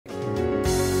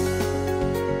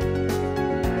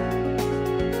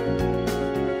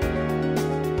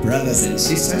Brothers and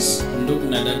sisters, ndugu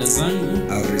na dada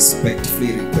zangu, I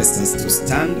respectfully request us to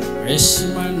stand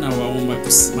heshima na waomba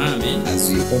tusimame as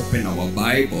we open our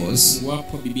Bibles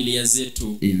wapo Biblia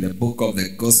zetu in the book of the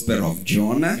Gospel of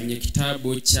John, kwenye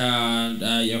kitabu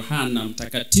cha Yohana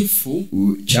mtakatifu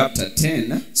chapter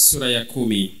 10, sura ya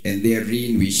 10, and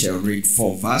therein we shall read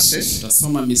 4 verses.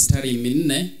 Tutasoma mistari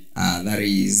 4, that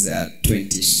is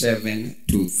 27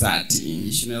 to 30.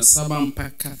 27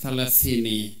 mpaka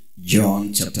 30.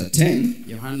 John chapter 10,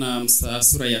 Yohana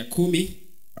sura ya 10,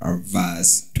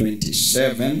 verse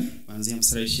 27 kuanzia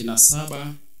mstari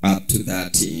 27 up to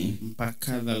 30.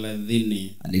 mpaka 30.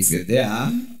 And if you're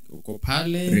there, uko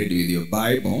pale read with your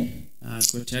Bible,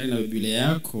 kwa tayari na Biblia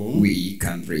yako, we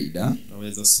can read.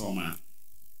 utaweza soma.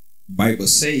 Bible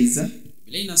says,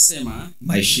 Biblia inasema,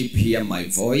 my sheep hear my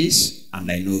voice,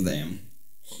 and I know them,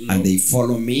 and they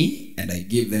follow me, and I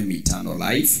give them eternal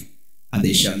life, and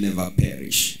they shall never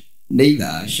perish,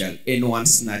 neither shall anyone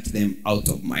snatch them out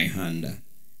of my hand.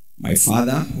 My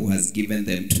Father, who has given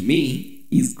them to me,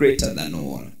 is greater than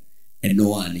all, and no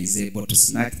one is able to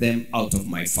snatch them out of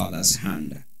my Father's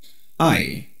hand.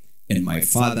 I and my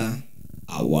Father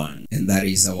are one. And that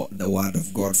is the word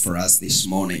of God for us this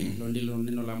morning.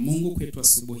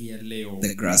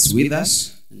 The grass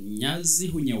withers, nyazi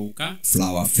hunyauka,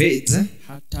 flower fades,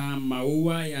 hata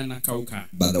maua yanakauka,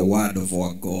 but the word of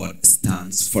our God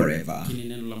stands forever.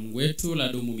 neno la Mungu wetu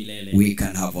ladumu milele. We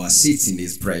can have our seats in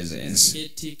His presence.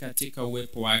 Keti katika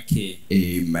uwepo wake.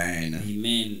 Amen.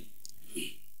 Amen.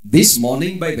 This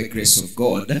morning, by the grace of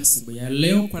God,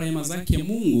 leo kwa rehema zake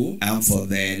Mungu, and for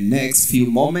the next few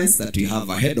moments that we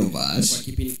have ahead of us, kwa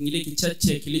kipindi kingine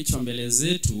kichache kilicho mbele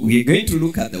zetu, we are going to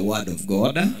look at the word of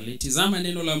God, litizama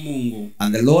neno la Mungu,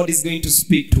 and the Lord is going to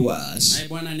speak to us naye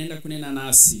Bwana anaenda kunena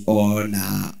nasi on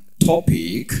a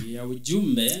topic, ya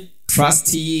ujumbe,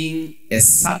 trusting a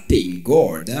certain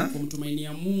God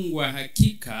kumtumainia Mungu wa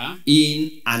hakika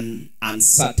in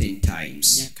uncertain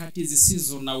times. nyakati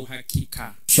zisizo na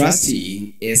uhakika.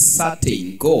 Trusting a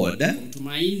certain God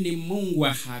Kumtumaini Mungu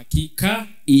wa hakika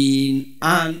in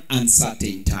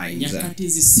uncertain times. nyakati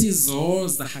zisizo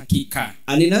za hakika.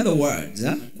 And in other words,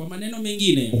 Kwa maneno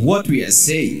mengine, what we are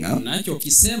saying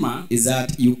tunachokisema is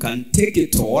that you can take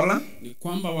it all. ni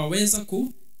kwamba waweza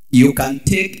You can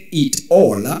take it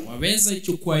all waweza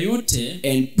ichukua yote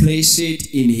and place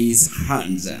it in His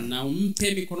hands. na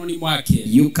umpe mikononi mwake.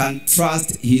 You can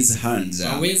trust His hands.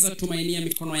 Waweza tumainia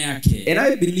mikono yake. And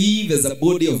I believe as a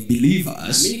body of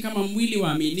believers Mimi kama mwili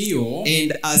wa aminio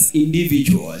and as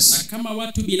individuals, na kama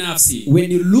watu binafsi,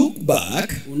 when you look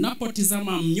back,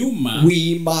 unapotizama nyuma,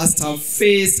 we must have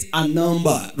faced a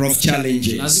number of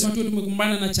challenges. lazima tu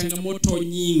tumekumbana na changamoto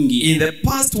nyingi. In the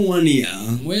past 1 year,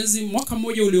 mwaka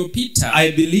mmoja uliopita,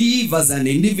 I believe as an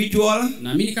individual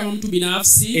na mimi kama mtu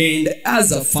binafsi and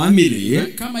as a family,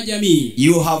 kama jamii,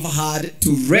 you have had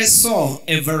to wrestle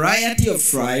a variety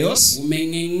of trials,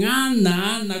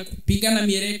 umeng'ang'ana na kupigana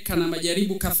mieleka na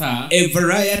majaribu kadhaa, a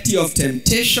variety of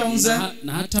temptations,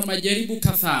 na hata majaribu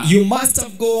kadhaa. you must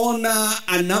have gone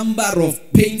a number of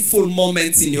painful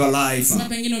moments in your life. Na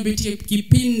pengine umepitia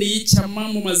kipindi cha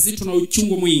mambo mazito na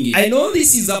uchungu mwingi. I know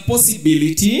this is a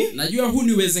possibility, najua huu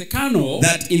ni uwezekano,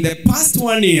 that in the past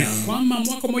 1 year, kwamba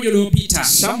mwaka mmoja uliopita,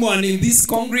 someone in this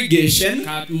congregation,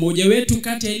 mmoja wetu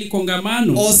kati ya hili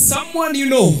kongamano, or someone you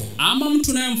know, ama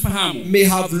mtu unayemfahamu, may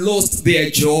have lost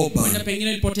their job. na pengine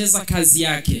alipoteza kazi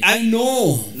yake. I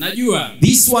know Najua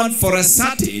this one for a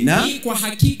certain, hii kwa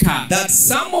hakika, that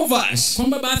some of us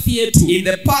kwamba baadhi yetu in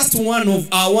the past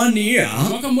 1 year,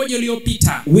 mwaka mmoja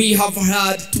uliopita, we have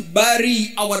had to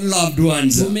bury our loved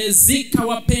ones. tumezika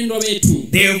wapendwa wetu.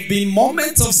 There have been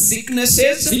moments of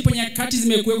sicknesses. Zipo nyakati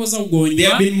zimekuweko za There ugonjwa.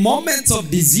 have been moments of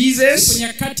diseases Zipo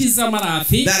nyakati za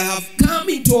maradhi that have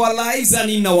come into our lives and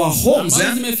in our homes,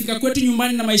 ambazo zimefika kwetu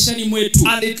nyumbani na maishani mwetu,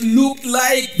 and it looked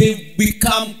like they've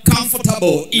become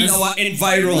comfortable in our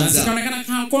environs. zikaonekana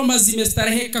kama kwamba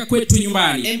zimestareheka kwetu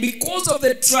nyumbani. And because of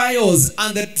the trials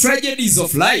and the tragedies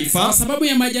of life Kwa sababu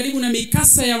ya majaribu na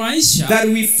mikasa ya maisha that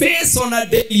we face on a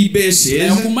daily basis,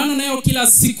 tunayokumbana nayo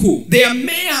kila siku, there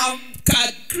may have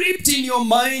crept in your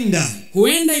mind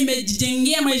huenda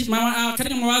imejijengea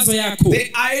katika mawazo yako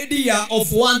the idea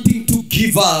of wanting to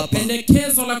give up,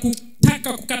 pendekezo la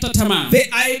kutaka kukata tamaa, the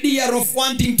idea of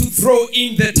wanting to throw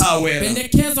in the towel.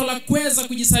 pendekezo la kuweza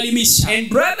kujisalimisha. And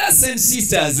brothers and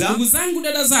sisters, Ndugu zangu,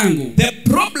 dada zangu, the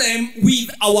problem with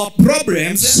our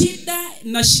problems shida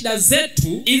na shida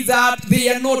zetu is that they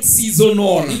are not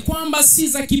seasonal. ni kwamba si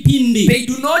za kipindi. They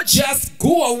do not just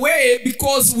go away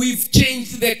because we've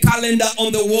changed the calendar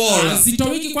on the wall.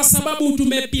 Hazitoweki kwa sababu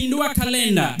tumepindua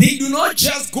kalenda. They do not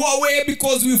just go away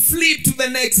because we flip to the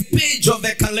next page of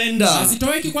the calendar.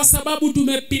 Hazitoweki kwa sababu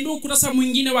tumepindua ukurasa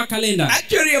mwingine wa kalenda.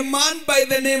 Actually, a man by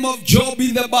the name of Job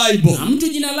in the Bible, Na mtu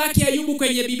jina lake Ayubu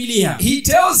kwenye Biblia, he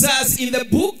tells us in the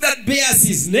book that bears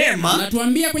his name,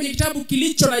 anatuambia kwenye kitabu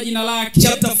kilicho na jina lake,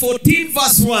 chapter 14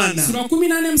 verse 1, sura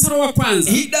 14 mstari wa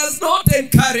kwanza, he does not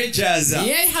encourage us.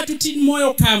 yeye hatutii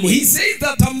moyo kamwe. He says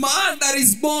that a man that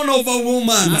is born of a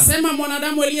woman Anasema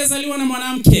mwanadamu aliyezaliwa na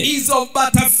mwanamke is of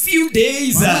but a few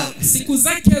days, siku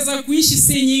zake za kuishi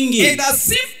si nyingi. and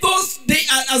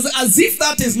as if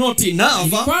that is not enough,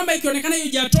 Kwamba ikionekana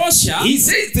hujatosha, he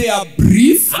says they are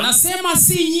brief anasema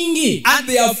si nyingi, and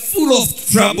they are full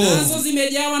of trouble. nazo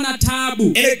zimejawa na taabu.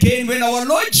 And again, when our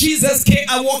Lord Jesus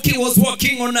was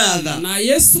walking on earth, Na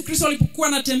Yesu Kristo alipokuwa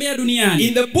anatembea duniani,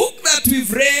 in the book that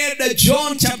we've read,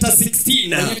 John chapter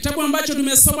 16, kwenye kitabu ambacho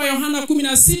tumesoma Yohana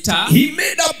 16, he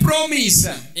made a promise,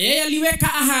 yeye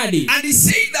aliweka ahadi. and he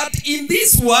said that in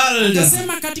this world,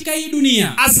 Anasema katika hii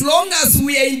dunia, as long as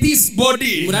we are in this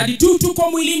body, mradi tu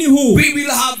tuko mwilini huu, we will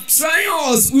have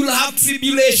trials, we will have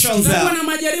tribulations, tutakuwa na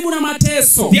majaribu na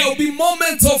mateso, there will be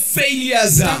moments of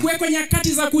failures, tutakuwa nyakati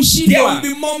za there kushindwa, will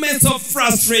be moments of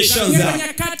frustrations, tutakuwa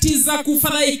nyakati za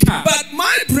kufadhaika. but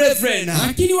my brethren,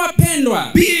 Lakini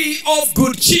wapendwa, be of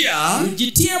good cheer,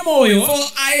 mjitie moyo,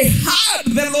 for I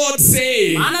heard the Lord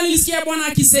say maana nilisikia Bwana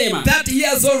akisema that he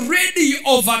has already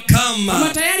overcome kama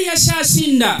tayari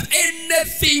ashashinda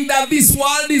anything that this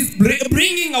world is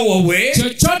bringing our way,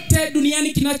 chochote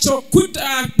duniani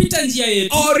kinachokuta pita njia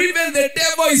yetu, or even the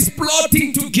devil is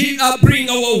plotting to bring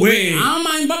our way.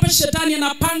 ama ambapo shetani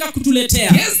anapanga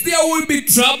kutuletea. Yes, there will be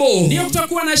trouble, Ndio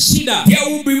kutakuwa na shida,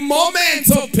 there will be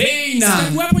moments of pain,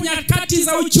 kutakuwepo nyakati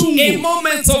za and uchungu,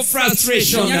 moments of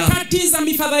frustration, nyakati za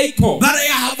mifadhaiko. but I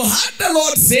have heard the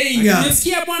Lord saying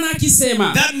Nimesikia Bwana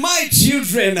akisema that my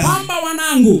children, kwamba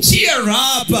wanangu, cheer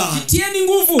up, tieni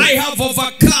nguvu, I have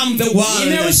overcome the world,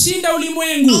 nimeushinda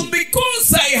ulimwengu. and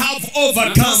because I have Kwa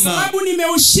overcome, sababu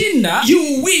nimeushinda,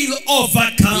 you will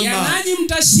overcome. ya nanyi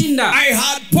mtashinda. I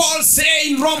heard Paul say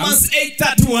in Romans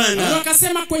 8:31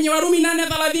 Akasema kwenye Warumi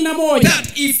 8:31 that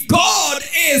if God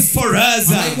is for us,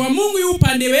 kwa Mungu yu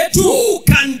upande wetu, who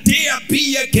can dare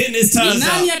be against ni us?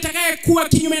 nani atakaye kuwa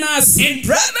kinyume nasi? And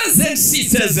brothers and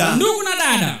sisters, Ndugu na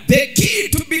dada, the key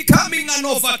to becoming an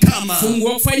overcomer fungu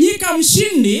wa kufanyika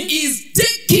mshindi is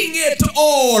taking it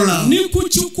all ni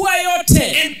kuchukua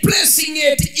yote and placing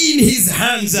it in his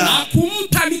hands, na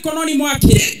kumpa mikononi mwake,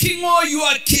 taking all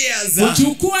your cares,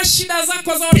 kuchukua shida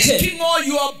zako zote, taking all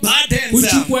your burdens,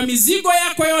 kuchukua mizigo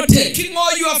yako yote, taking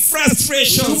all your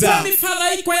frustrations, kuchukua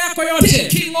mifadhaiko yako yote,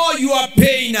 taking all your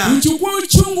pain, kuchukua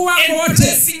uchungu wako and wote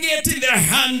placing it in the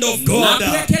hand of na God,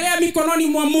 kuwekelea mikononi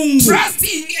mwa Mungu,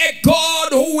 trusting a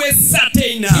God who is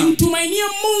certain. kimtumainia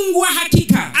Mungu wa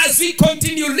hakika As we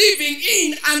continue living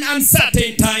in an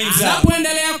uncertain times,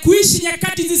 anapoendelea kuishi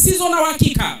nyakati zisizo na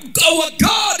uhakika. our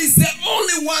God is the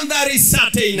only one that is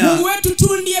certain. Mungu wetu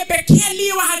tu ndiye pekee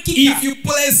aliye wa hakika. If you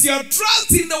place your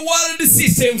trust in the world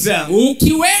systems,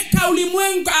 Ukiweka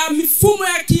ulimwengu mifumo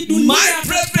ya kidunia, my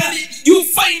brethren, you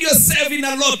find yourself in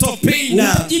a lot of pain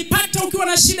utajipata ukiwa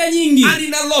na shida nyingi and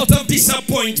in a lot of na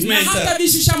disappointment. hata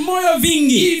vishusha moyo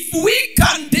vingi. If we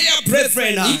can dare,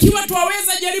 brethren, Ikiwa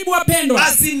tuwaweza jaribu wapendwa,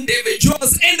 as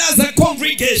individuals and as a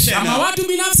congregation, kama watu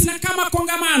binafsi na kama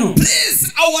kongamano,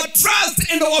 place our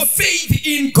trust and our faith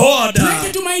in God. tuweke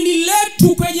tumaini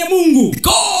letu kwenye Mungu.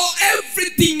 God,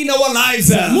 everything in our lives,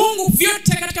 Mungu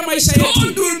vyote katika maisha God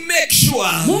yetu, will make sure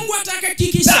Mungu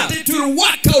atakahakikisha that it will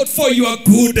work out for your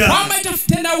good. kwamba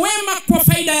itatenda wema kwa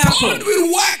faida yako. God will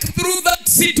work through that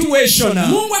situation.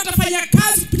 Mungu atafanya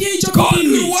kazi kupitia hicho God will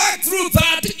kipindi. work through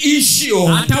that issue.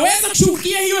 Ataweza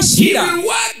kushughulikia hiyo He shida. will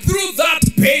work through that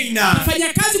pain.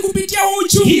 Atafanya kazi kupitia huo He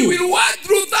uchungu. will work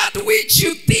through that which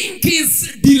you think is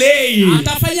delay.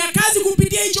 Atafanya kazi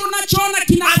kupitia hicho unachoona And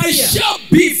it kinafaia. shall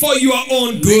be for your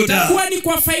own good. Itakuwa ni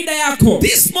kwa faida yako.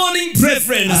 This morning,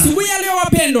 brethren, Asubuhi ya leo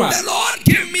wapendwa, the Lord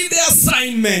gave me the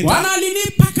assignment. Bwana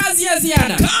alinipa kazi ya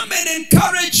ziada. Come and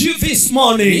encourage you this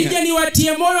morning Nije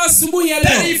niwatie moyo asubuhi ya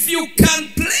that leo, if you can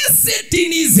place it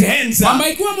in his hands, kwamba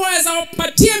ikiwa mwaweza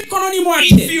upatie mikononi if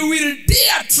mwake, you will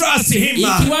dare trust him,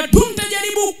 ikiwa tu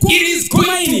mtajaribu it is going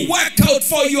to kutumaini, work out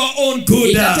for your own good.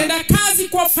 itatenda kazi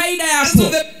kwa faida And so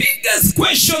yako. the biggest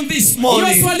question this Hiyo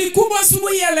morning swali kubwa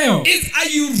asubuhi ya leo is, are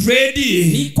you ready?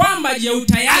 ni kwamba, je, Are you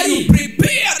utayari?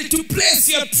 prepared to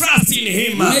place your trust in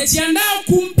him? Umejiandaa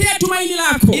kumpea tumaini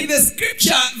lako? In the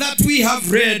scripture that we we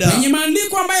have read, kwenye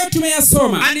maandiko ambayo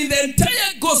tumeyasoma, and in the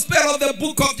entire gospel of the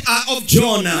book of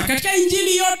John, na katika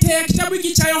injili yote ya kitabu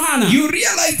hiki cha Yohana, you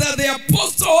realize that the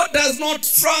apostle does not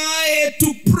try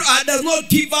to does not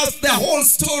give us the whole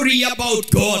story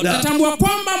about God. Natambua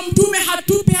kwamba mtume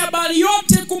hatupe habari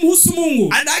yote kumhusu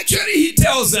Mungu. And actually he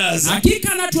tells us,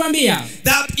 hakika anatuambia,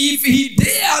 that if he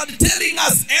dared telling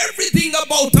us everything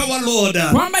about our Lord,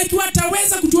 kwamba ikiwa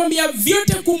ataweza kutuambia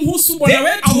vyote kumhusu Bwana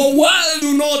wetu, our world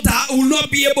will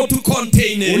not be able to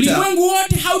contain it. Ulimwengu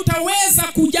wote hautaweza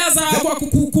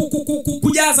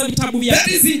kujaza vitabu vyake.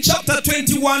 That is in chapter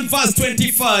 21 verse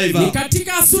 25. Ni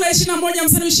katika sura 21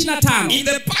 mstari 25. In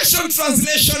the Passion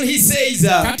translation he says,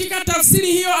 katika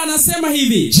tafsiri hiyo anasema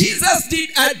hivi, Jesus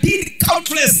did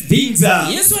countless things,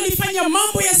 Yesu alifanya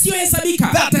mambo yasiyohesabika,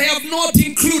 that I have not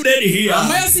included here,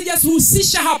 ambayo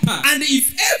sijahusisha hapa. And if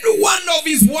every one of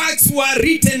his works were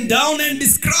written down and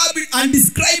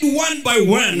described one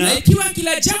by one, na ikiwa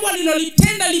kila jambo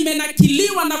alilolitenda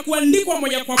limenakiliwa na kuandikwa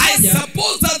moja kwa moja, I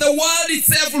suppose that the world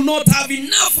itself will not have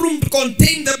enough room to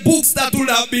contain the books that would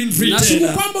have been written.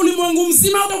 Na kwamba ulimwengu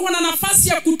mzima utakuwa na nafasi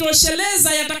ya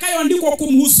kutosheleza yatakayoandikwa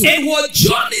kumhusu. And what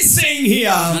John is saying here,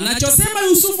 anachosema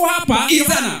Yusufu hapa,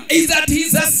 is that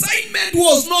his assignment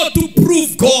was not to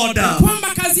prove God.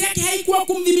 Kwamba kazi yake haikuwa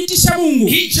kumdhibitisha Mungu.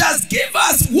 He just gave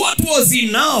us what was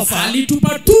enough.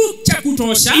 Alitupa tu cha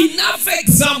kutosha. Enough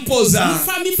examples.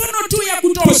 Mifano tu ya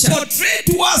kutosha. To portray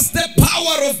to us the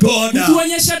power of God.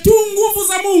 Kutuonyesha tu nguvu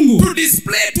za Mungu. To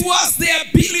display to us the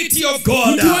ability of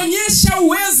God. Kutuonyesha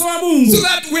uwezo wa Mungu. So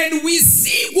that when we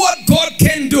see what God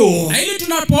can do, ili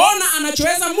tunapoona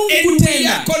anachoweza Mungu kutenda, and we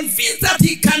are convinced that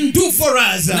he can do for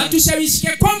us, na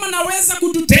tushawishike kwamba anaweza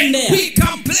kututendea, we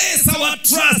can place our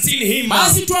trust in him.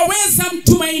 Basi tuweza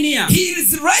mtumainia. He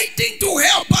is writing to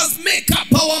help us make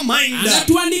up our mind.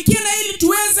 Anatuandikia na ili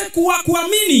tuweze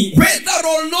kuamini whether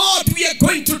or not we are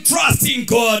going to trust in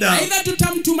God. Aidha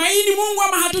tutamtumaini Mungu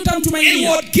ama hatutamtumainia. And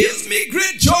what gives me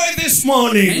great joy this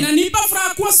morning, inanipa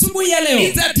furaha kwa asubuhi ya leo,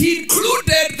 is that he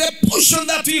included the portion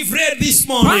that we've read this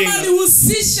morning. Kwamba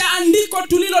alihusisha andiko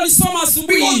tulilolisoma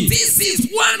asubuhi. Because this is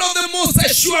one of the most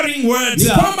assuring words.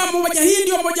 Kwamba hii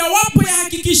ndio mojawapo ya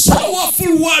hakikisho.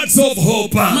 Powerful words of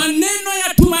hope. Maneno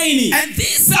ya tumaini. And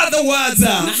these are the words, na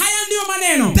haya ndio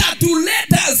maneno, that will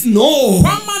let us know,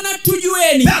 kwamba na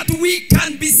tujueni, that we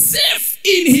can be safe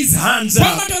in his hands.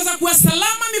 Kwamba tuweza kuwa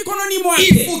salama mikononi mwake.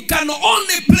 If we can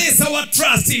only place our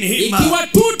trust in him. Ikiwa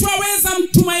tu twaweza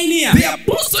mtumainia. The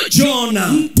Apostle John,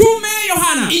 mtume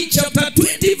Yohana, in chapter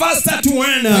 20 verse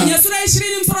 31, kwenye sura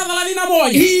 20 mstari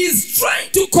 31, he is trying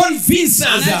to convince us,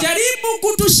 anajaribu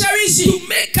kutushawishi, to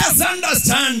make us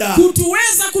understand,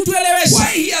 kutuweza kutuelewesha,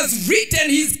 why he has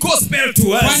written his gospel to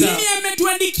us. Kwa nini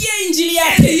ametuandikia injili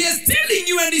yake? And he is telling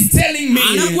you and he's telling me,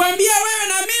 anakuambia wewe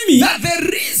na mimi, that the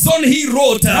reason he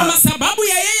wrote, kama sababu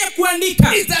ya yeye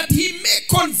kuandika, is that he may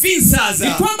convince us,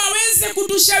 ni kwamba aweze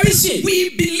kutushawishi, we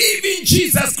believe in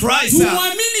Jesus Christ,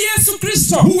 tumwamini Yesu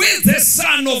Kristo, who is the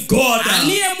Son of God,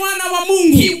 aliye mwana wa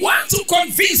Mungu. He wants to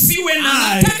convince you and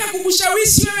I, anataka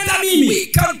kukushawishi wewe na mimi, we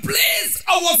can place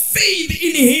our faith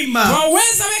in him.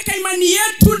 Twaweza weka imani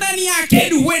yetu ndani yake.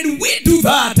 And when we do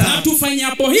that, na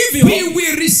tufanyapo hivyo, we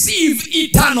will receive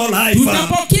eternal life.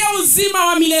 Tutapokea uzima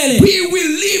wa milele. We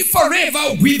will live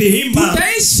forever with him.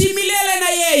 Tutaishi milele na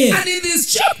yeye. And in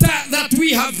this chapter that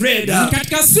we have read,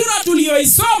 katika sura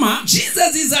tuliyoisoma,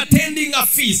 Jesus is attending a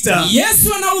feast.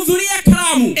 Yesu anahudhuria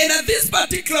karamu. And at this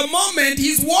particular moment,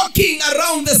 he's walking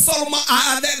around the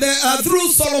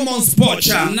through Solomon's porch.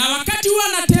 Na wakati huo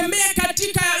anatembea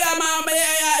katika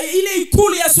ile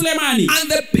ikulu ya Sulemani. And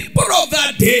the people of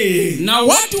that day, na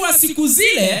watu wa siku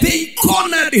zile, they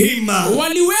cornered him.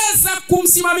 Waliweza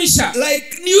kumsimamisha. Like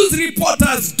news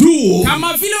reporters do.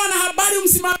 Kama vile wanahabari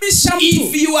humsimamisha mtu.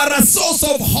 If you are a source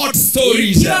of hot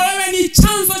stories. Ikiwa wewe ni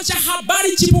chanzo cha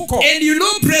habari chipuko. And you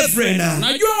know, brethren,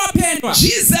 unajua wapendwa,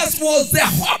 Jesus was the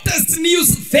hottest news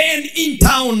then in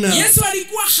town. Yesu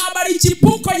alikuwa habari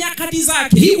chipuko nyakati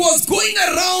zake. He was going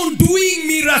around doing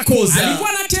miracles. Alikuwa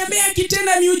anatembea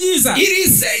akitenda miujiza. It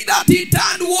is said that he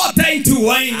turned water into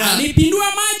wine. Alipindua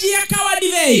maji yakawa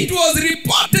divai. It was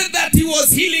reported that he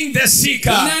was healing the sick.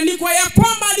 Inaandikwa ya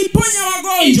kwamba aliponya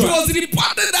wagonjwa. It was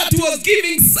reported that he was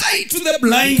giving sight to the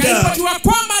blind. Ikaarifiwa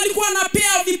kwamba alikuwa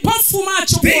anapea vipofu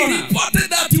macho kuona. They reported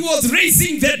that he was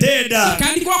raising the dead.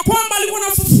 Ikaandikwa kwamba alikuwa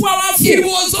anafufua wafu. It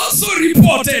was also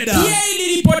reported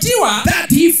iliripotiwa that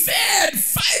he fed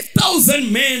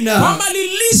 5,000 men. Kwamba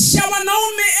alilisha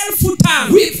wanaume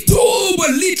 5,000 with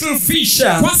 2 little fish.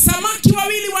 Kwa samaki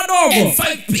wawili wadogo. And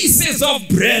 5 pieces of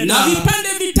bread. Na vipande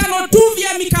 5 tu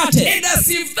vya mikate. And as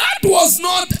if that was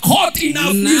not hot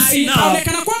enough,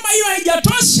 inaonekana kwamba hiyo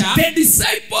haijatosha, the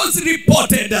disciples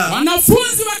reported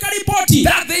wanafunzi wakaripoti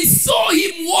that they saw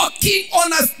him walking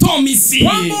on a stormy sea.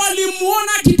 kwamba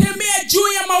walimuona akitembea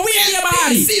juu ya mawimbi ya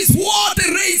bahari. This is what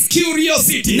raised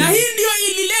curiosity. Na hii ndio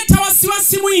ilileta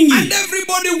wasiwasi mwingi. And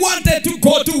everybody wanted to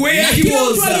go to where he Kila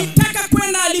was. mtu alitaka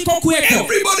kwenda alikokuweko.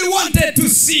 Everybody wanted to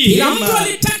see Kila him. mtu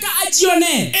alitaka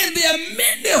ajione. And there are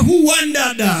many who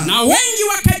wondered Na wengi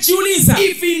wakajiuliza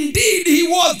if indeed he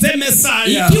was the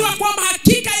Messiah. ikiwa kwamba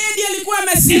hakika yeye ndiye alikuwa And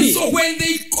Mesihi. so when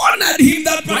they cornered him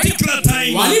that particular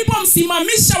time,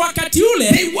 Walipomsimamisha wakati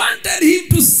ule, they wanted him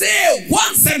to say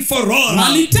once and for all,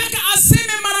 walitaka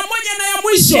aseme mara moja na ya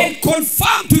mwisho, and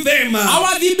confirm to them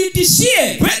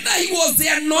awadhibitishie whether he was the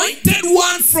anointed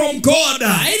one from God,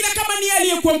 aidha kama ni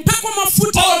aliyekuwa mpakwa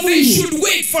mafuta wa or they Mungu, should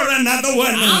wait for another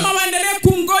one. ama waendelee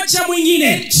kumgoja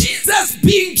mwingine. And Jesus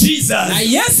being Jesus, Na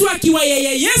Yesu akiwa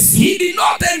yeye Yesu, he did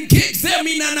not engage them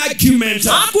in an argument.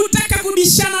 hakutaka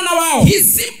kubishana na wao. He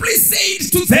simply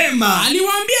said to them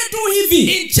Aliwaambia tu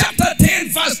hivi in chapter 10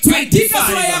 verse katika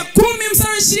sura ya 25 10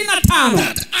 mstari 25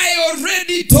 that I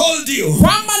already told you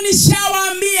kwamba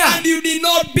nishawaambia and you did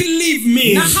not believe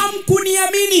me. na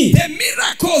hamkuniamini. The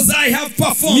miracles I have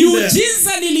performed,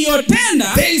 Miujiza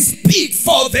niliyotenda they speak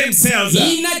for themselves.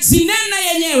 inajinena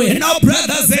yenyewe. And now,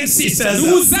 brothers and sisters,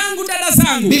 Ndugu zangu, dada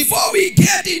zangu, before we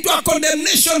get into a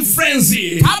condemnation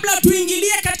frenzy, kabla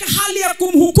tuingilie katika hali ya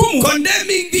kumhukumu,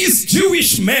 condemning these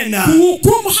Jewish men,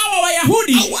 kuhukumu hawa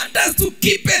Wayahudi, I want us to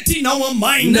keep it in our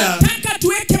mind nataka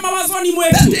tuweke mawazoni that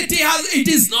mwetu it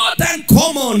is not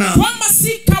uncommon kwamba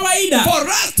si kawaida for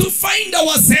us to find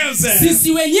ourselves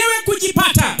sisi wenyewe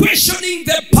kujipata questioning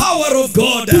the power of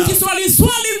God,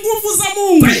 tukiswali nguvu za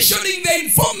Mungu, questioning the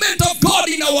involvement of God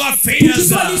in our affairs.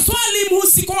 tukiswali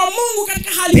mhusiko wa Mungu katika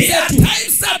hali There are zetu.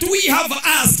 times that we have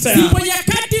asked, Zipo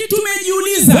nyakati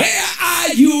tumejiuliza, where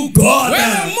are you, God?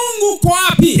 wewe Mungu uko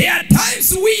wapi? There are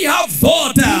times we have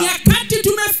thought Nyakati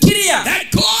tumefikiria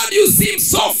that God, you seem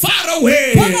so far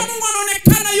away, kwamba Mungu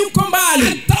anaonekana yuko mbali,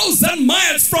 1,000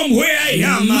 miles from where I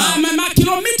am.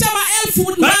 kilomita maelfu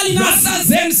But mbali nasi.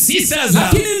 brothers and sisters,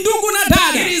 Lakini ndugu na it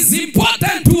dada, is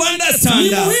important to ni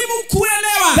understand muhimu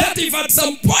kuelewa that if at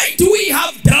some point we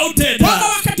have doubted, kwamba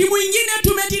wakati mwingine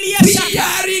tumetilia we shaka,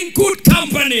 are in good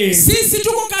company. sisi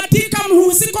tuko katika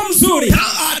mhusiko mzuri.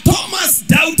 Thomas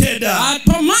doubted,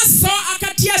 Tomaso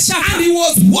akatia shaka, and he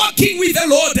was walking with the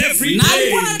Lord every na day.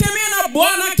 alikuwa anatembea na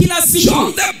Bwana kila siku.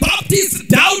 John the Baptist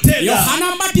doubted,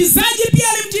 Yohana Mbatizaji pia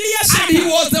alimtilia and he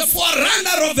shaka, was the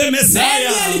forerunner of the yeye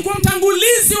Messiah. alikuwa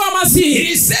mtangulizi wa Masihi. It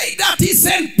is said that he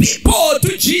sent people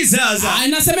to Jesus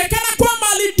Inasemekana kwamba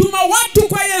alituma watu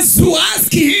kwa Yesu to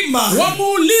ask him,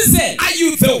 wamuulize, are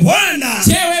you the one,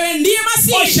 je, wewe ndiye or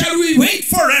Masihi shall we wait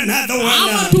for another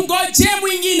ama one? tugoje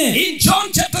mwingine? In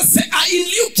in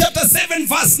Luke chapter 7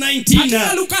 verse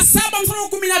Katika 19, Luka 7 mstari wa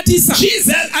 19, Jesus,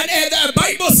 and the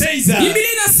Bible says,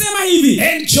 Biblia inasema hivi,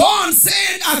 and John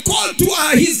sent a call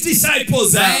to his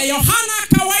disciples Yohana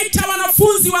akawaita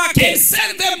wanafunzi wake, and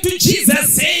sent them to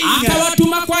Jesus saying,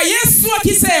 akawatuma kwa Yesu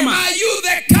akisema, are you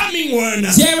the coming one,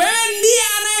 je, wewe ndiye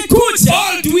anayekuja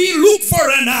or do we look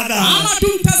for another? ama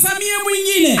tumtazamie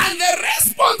mwingine? And the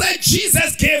response that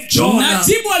Jesus gave John, Na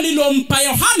jibu alilompa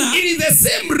Yohana it is the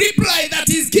same reply that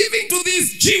he's giving to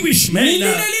these Jewish ni men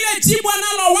lile jibu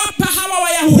analowapa hawa who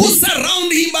Wayahudi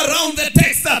surround him around the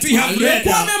text that we have read.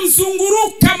 waliokuwa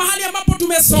wamemzunguruka mahali ambapo He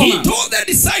tumesoma. told the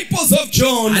disciples of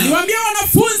John, Aliwaambia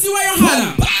wanafunzi wa go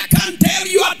Yohana, back and tell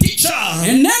your teacher,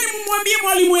 endeni mmwambie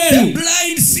mwalimu the wenu,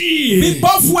 blind see,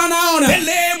 vipofu wanaona, the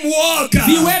lame walk,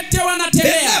 viwete the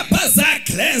wanatembea, lepers are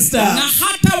cleansed, na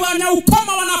hata wanaukoma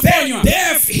the wanaponywa,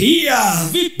 deaf hear,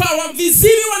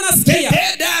 viziwi the wanasikia,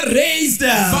 dead are raised,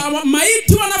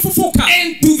 maiti wanafufuka,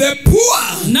 and to the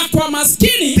poor na kwa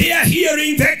maskini they are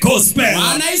hearing the gospel.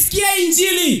 wanaisikia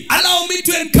Injili. Allow me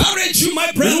to encourage you,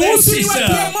 my brother and Ruhusu niwatie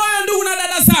sister. moyo ndugu na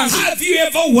dada zangu. Have you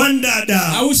ever wondered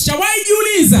Ushawahi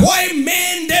jiuliza why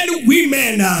men and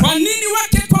women kwa nini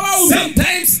wake kwa waume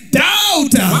sometimes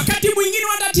doubt wakati mwingine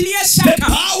watatilia the shaka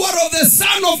power of the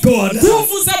Son of God?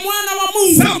 nguvu za mwana wa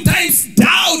Mungu, Sometimes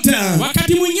doubt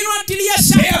wakati mwingine watatilia the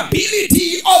shaka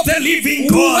ability of the living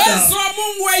God. uwezo wa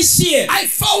Mungu aishie. I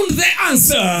found the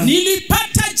answer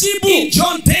Nilipata in jibu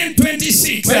John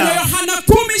 10:26. kwenye Yohana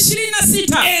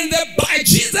 10:26. And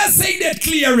Jesus said it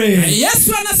clearly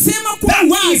Yesu anasema kwa that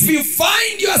if wazi, you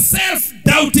find yourself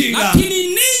doubting, lakini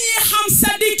ninyi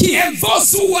hamsadiki. and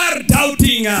those who are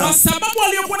doubting, Kwa sababu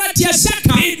waliokuwa natia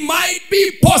shaka, it might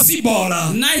be possible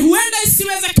na huenda they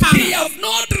isiwezekana, have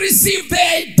not received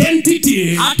the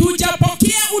identity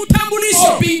hatujapokea of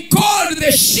utambulisho being called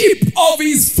the sheep of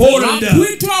his fold. wa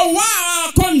kuitwa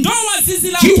kondoo wa zizi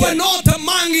You were lake. not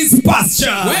among his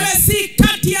pasture. wewe si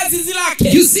kati ya zizi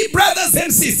lake. You see, brothers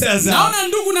and sisters, Naona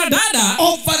ndugu na dada,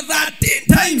 over 13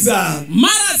 times,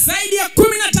 mara zaidi ya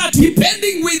 13,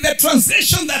 depending with the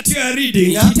translation that you are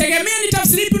reading, tegemea ni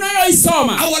tafsiri ipi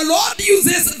unayoisoma, our Lord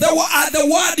uses the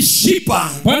word sheep.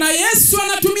 Bwana Yesu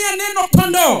anatumia neno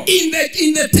kondoo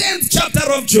In the 10th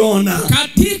chapter of John.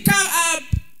 katika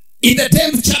In the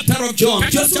 10th chapter of John.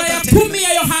 katika sura ya 10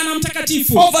 ya Yohana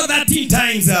Mtakatifu, Over 13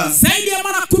 times. zaidi ya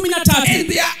mara 13. And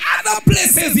there are other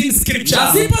places in scripture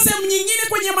Zipo sehemu nyingine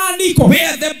kwenye maandiko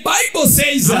where the Bible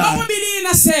says ambapo Biblia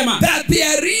inasema that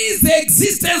there is the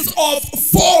existence of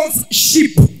false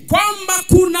sheep. kwamba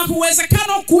kuna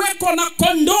uwezekano kuweko na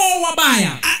kondoo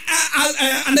wabaya.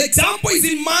 An example is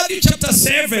in Matthew chapter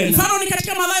 7, Mfano ni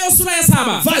katika Mathayo sura ya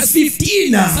 7 verse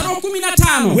 15, mstari wa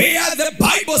 15, where the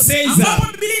Bible says,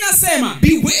 ambapo Biblia inasema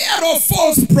beware of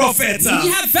false prophets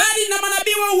jihadhari na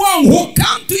manabii wa uongo who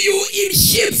come to you in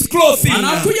sheep's clothing,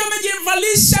 wanakuja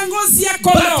wamejivalisha ngozi ya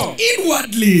kondoo, but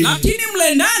inwardly lakini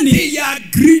mle ndani they are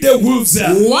greedy wolves.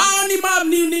 wao ni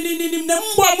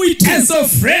mbwa mwitu. And so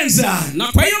friends,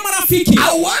 Na kwa hiyo marafiki,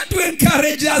 I want to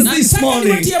encourage us this nataka morning,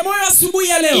 niwatie moyo asubuhi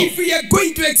ya leo, if we are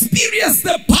going to experience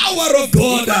the power of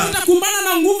God, tutakumbana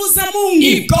na nguvu za Mungu,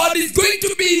 if God is going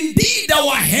to be indeed our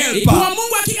ikiwa helper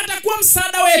Mungu hakika atakuwa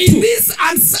msaada in wetu these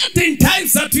uncertain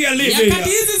times that we are living, nyakati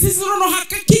hizi zisizo na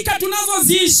hakika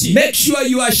tunazoziishi, make sure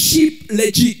you are sheep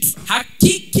legit.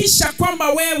 hakikisha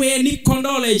kwamba wewe ni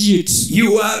kondoo legit.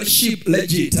 You are sheep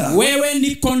legit. Wewe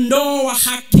ni kondoo wa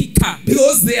hakika,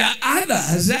 Because there are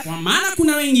others kwa maana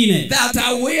kuna wengine that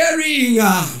are wearing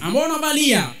ambao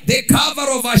wanavalia the cover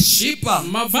of a sheep,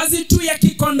 mavazi tu ya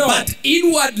kikondoo, but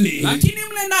inwardly lakini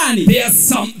mle ndani they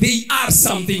are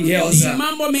something else. ni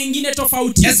mambo mengine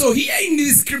tofauti. And so here in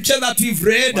this scripture that we've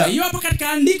read, Kwa hiyo hapa katika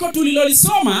andiko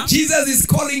tulilolisoma, Jesus is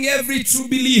calling every true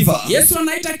believer Yesu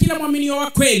anaita kila mwaminio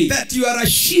wa kweli that you are a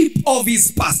sheep of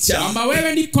his pasture. kwamba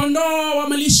wewe ni kondoo wa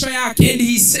malisho yake. And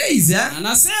he says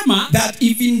Anasema that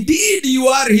if indeed you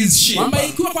are his sheep, kwamba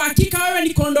ikiwa kwa hakika wewe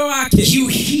ni kondoo wake, you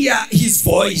hear his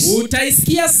voice.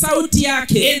 utaisikia sauti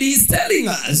yake. And he's telling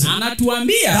us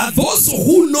Anatuambia that those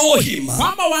who know him,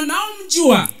 kwamba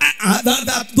wanaomjua,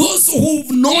 that those who've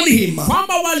known him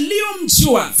kwamba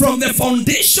waliomjua from the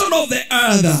foundation of the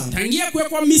earth tangia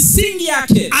kuwekwa misingi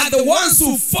yake, are the ones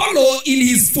who follow in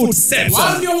his footsteps.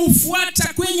 wao ndio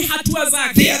hufuata kwenye hatua They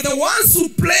zake, are the ones who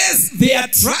place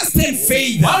their trust and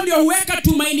faith wao ndio huweka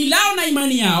tumaini lao na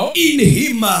imani yao in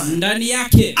him, ndani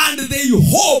yake, and they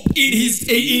hope in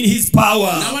his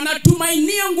power. na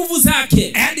wanatumainia nguvu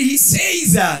zake. And he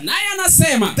says Naye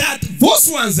anasema that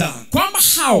those ones kwamba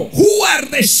hao who are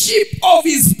the sheep of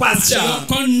his pasture,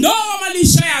 ndio kondoo wa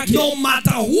malisho yake, no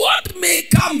matter what may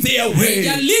come their way,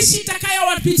 jalishi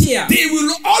itakayowapitia, they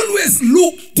will always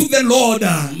look to the Lord,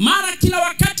 mara kila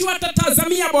wakati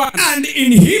watatazamia Bwana, and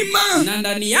in him na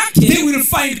ndani they yake will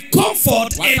find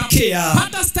comfort and care.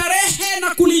 watapata starehe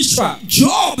na kulishwa.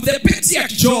 Job, the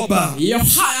patriarch Job,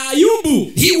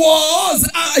 Ayubu he was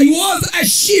a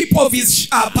sheep of his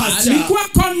pasture. alikuwa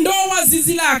kondoo wa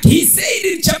zizi lake. He said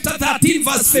in chapter 13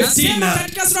 verse Anasema 15,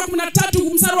 katika sura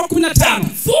 13 mstari wa 15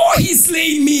 though he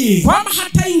slay me, kwamba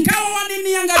hata ingawa I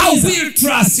waniniangamiza, will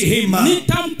trust him.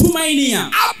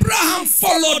 nitamtumainia. Abraham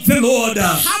followed the Lord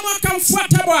Abrahamu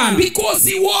akamfuata Bwana because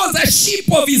he was a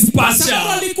sheep of his sababu pasture.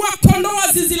 alikuwa kondoo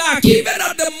wa zizi lake, Even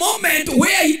at the moment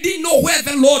where he didn't know where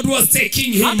the Lord was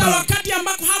taking him. hata wakati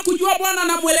ambako hakujua Bwana That's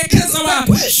anamwelekeza the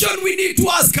wapi. question we need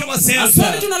to ask ourselves.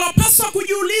 Swali tunalopaswa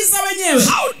kujiuliza wenyewe,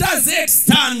 How does it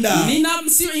stand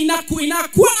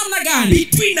inakuwa namna gani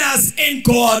between us and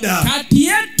God? kati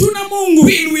yetu na Mungu?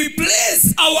 Will we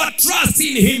place our trust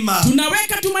in him?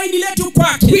 Tunaweka tumaini letu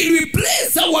kwake, Will we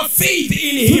place our faith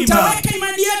in him? tutaweka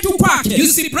imani yetu kwake. You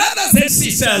see, brothers and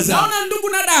sisters, Naona ndugu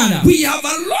na dada, we have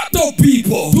a lot of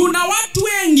people tuna watu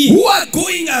wengi who are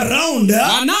going around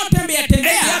wanaotembea and they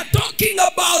tembea are talking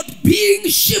about being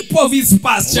sheep of his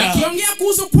pasture. wakiongea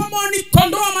kuhusu kwamba wao ni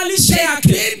kondoo wa malisho They yake.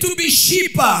 claim to be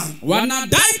sheep,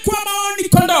 Wanadai kwamba wao ni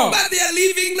kondoo, but they are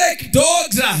living like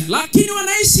dogs. lakini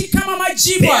wanaishi kama They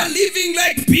majibwa, are living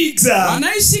like pigs.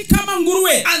 wanaishi kama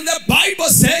nguruwe. And the Bible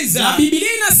says Na Biblia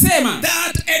inasema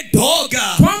that a dog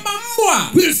kwamba mbwa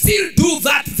will still do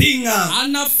that thing.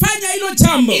 anafanya hilo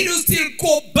jambo, It will still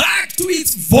go back to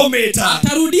its vomit.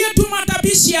 atarudia tu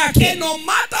matapishi yake. And no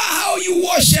matter how you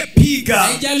wash a pig,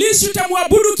 Haijalishi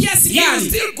utamwabudu kiasi he will gani,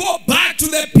 still go back to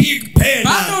the pig pen.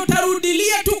 bado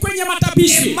utarudilia tu kwenye A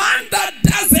matapishi. man that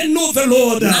doesn't know the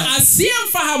Lord, Na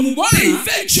asiyemfahamu they Bwana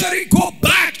eventually go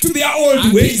back to their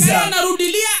old ways. hakika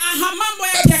anarudilia mambo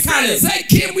yake ya Friends, kale. I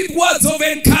came with words of Na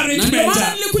ndio encouragement.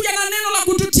 maana nilikuja na neno la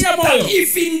kututia That moyo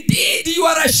if indeed you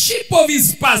are a sheep sheep of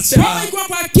his pasture,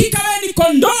 kwa hakika wewe ni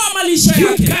kondoo wa malisho you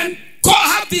yake. can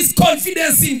have this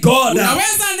confidence in God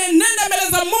Unaweza nenda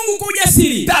mbele za Mungu kwa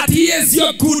ujasiri that he is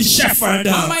your good shepherd.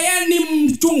 kama yeye ni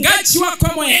mchungaji wako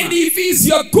mwema. And if he is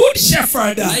your good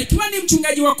shepherd, Na ikiwa ni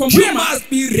mchungaji wako you mwema, must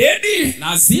be ready.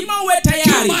 lazima uwe You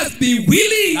tayari. must be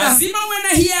willing. Lazima uwe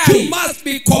na You hiari. must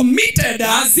be committed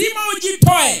Lazima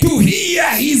ujitoe to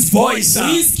hear his voice.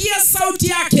 kuisikia sauti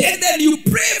yake. And then you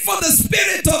pray for the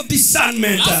spirit of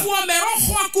discernment Alafu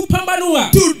Roho wa kupambanua,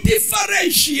 to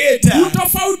differentiate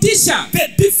kutofautisha the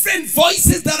different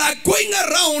voices that are going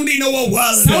around in our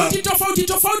world. sauti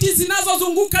tofauti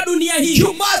zinazozunguka dunia hii.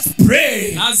 You must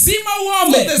pray Lazima for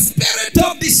uombe the spirit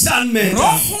of discernment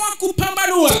Roho wa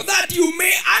kupambanua, so that you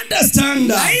may understand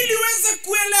na ili uweze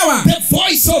kuelewa the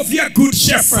voice of your good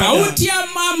shepherd. sauti ya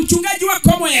mchungaji wako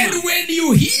mwema. And when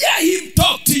you hear him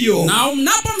talk to you, Na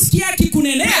unapomsikia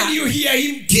akikunenea, when you hear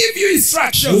him give you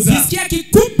instructions, ukisikia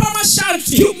akikupa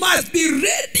masharti, you must be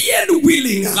ready and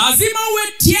willing lazima uwe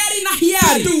tayari na to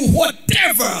hiari do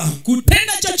whatever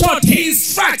kutenda he chochote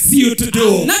instructs you to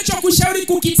do. nachokushauri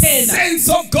kukitenda. Saints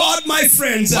of God, my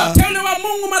friends, Wateule wa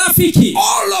Mungu marafiki,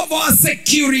 all of our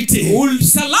security,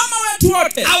 usalama wetu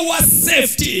wote our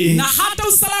safety, na hata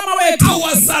usalama wetu,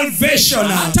 our salvation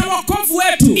hata wokovu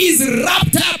wetu is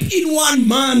wrapped up in one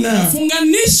man.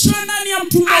 funganishwa ndani ya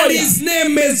mtu And mmoja. his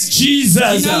name is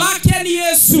Jesus. Jina lake ni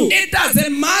Yesu. It doesn't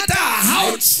matter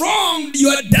how strong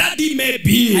your daddy may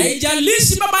be.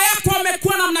 Haijalishi baba yako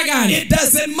amekuwa namna gani. It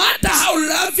doesn't matter how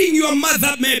loving your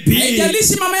mother may be.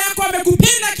 Haijalishi mama yako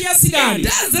amekupenda kiasi It gani.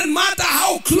 doesn't matter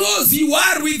how close you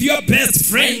are with your best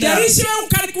friend. Haijalishi wewe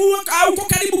uko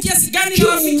karibu kiasi gani na You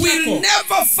rafiki will yako.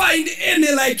 never find any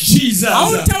like Jesus.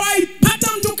 Hautawahi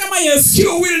pata mtu kama Yesu.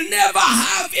 You will never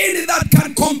have any that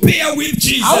can compare with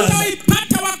Jesus. Hautawahi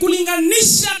pata wa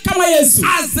kulinganisha kama Yesu.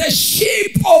 As the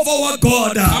sheep of our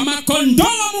God, Kama kondoo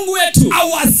wa Mungu wetu,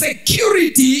 our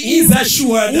security is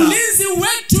assured. ulinzi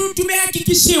wetu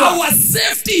tumehakikishiwa. Our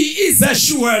safety is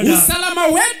assured. Usalama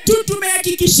wetu And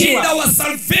tumehakikishiwa. our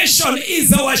salvation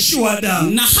is assured.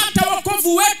 Na hata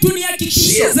wokovu wetu ni hakikisho.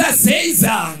 Jesus says,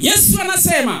 Yesu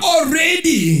anasema,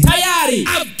 already tayari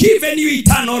I've given you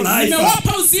eternal life.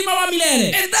 nimewapa uzima wa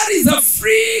milele. And that is a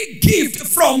free gift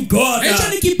from God. Hicho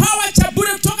ni kipawa cha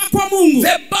bure kutoka kwa Mungu.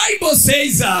 The Bible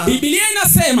says Biblia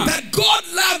inasema that God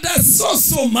loved us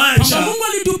so much. kwamba Mungu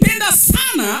alitupenda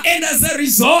sana, And as a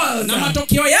result, na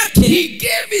matokeo yake he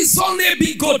gave his only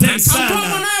begotten akamtoa son.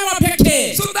 mwanawe wa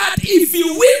pekee. So that if you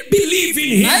will believe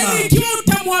in Na ili him, ikiwa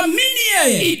utamwamini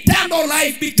yeye, eternal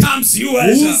life becomes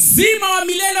yours. uzima wa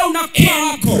milele unakuwa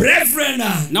wako. And brethren,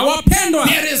 Na wapendwa,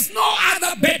 there is no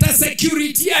other better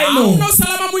security I know hakuna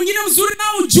usalama mwingine mzuri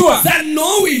na ujua than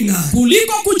knowing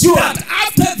kuliko kujua that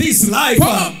after this life,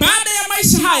 kwamba baada ya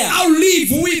maisha haya I'll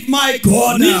live with my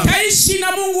God. nitaishi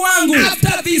na Mungu wangu.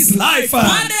 After this life,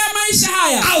 Baada ya maisha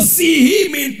haya I'll see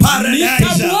him in paradise.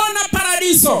 nitamuona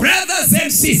paradiso. Brothers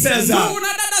and sisters, Ndugu na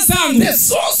dada zangu, the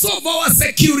source of our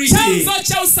security, chanzo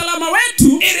cha usalama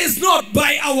wetu it is not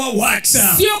by our works.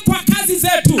 sio kwa kazi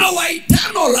zetu. Our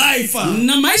eternal life,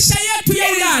 Na maisha yetu ya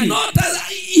it is undani, not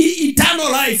eternal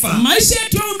life. maisha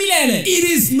yetu ya milele, It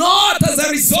is not as a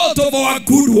result of our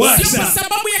good works, sio kwa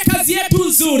sababu ya kazi yetu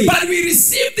nzuri, but we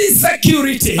receive this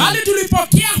security bali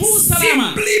tulipokea huu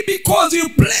usalama simply because we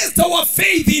placed our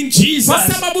faith in Jesus. kwa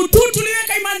sababu tu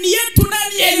tuliweka imani yetu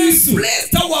ndani ya And we Yesu.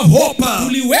 placed our hope.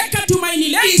 Tuliweka tumaini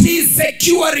It letu is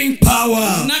securing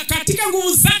power. na katika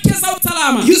nguvu zake za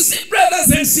usalama. You see,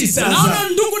 brothers and sisters, Naona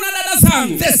ndugu na dada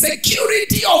zangu, the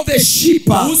security of the sheep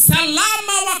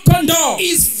usalama wa kondoo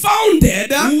is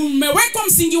founded umewekwa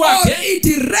msingi or wake it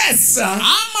rests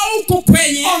ama uko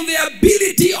kwenye on the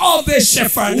ability of the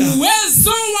shepherd. uwezo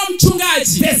wa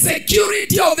mchungaji. The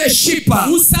security of the sheep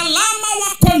Usalama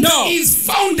wa kondoo is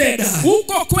founded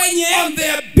uko kwenye on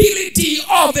the ability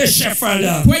of the shepherd.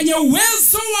 kwenye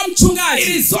uwezo wa It mchungaji.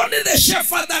 is only the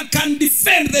shepherd that can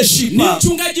defend the sheep. Ni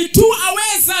mchungaji tu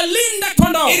aweza linda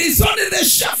kondoo. It is only the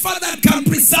shepherd that can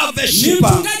preserve the Ni sheep.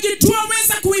 mchungaji tu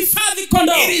aweza kuhifadhi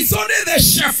kondoo. It is only the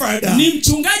shepherd Ni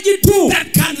mchungaji tu that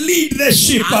can lead the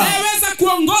sheep. anayeweza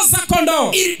kuongoza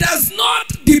kondoo. It does not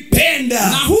depend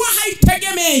Na huwa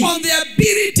haitegemei on the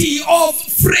ability of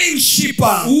frail sheep,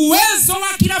 uwezo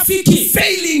wa kirafiki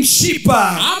failing sheep,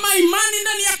 ama imani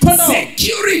ndani ndani ya kondoo,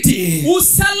 security,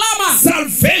 usalama,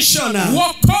 salvation,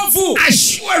 wokovu,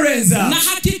 assurance, na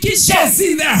hakikisho is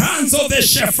in the hands of the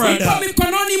shepherd. iko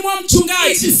mikononi mwa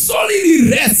mchungaji. It solely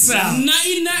rests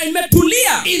Na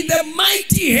imetulia in the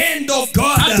mighty hand of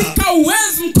God, katika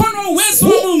mkono uwezo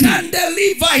wa who Mungu, can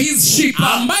deliver his sheep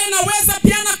ambaye anaweza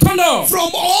pia na kondoo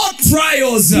from all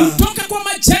trials, kutoka kwa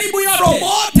majaribu from yote,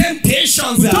 all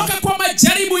temptations, kutoka kwa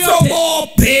majaribu from yote, all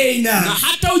pain. na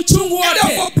hata uchungu And wote.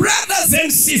 therefore, brothers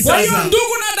and Kwa sisters, hiyo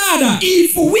ndugu na dada,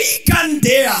 if we can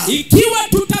dare ikiwa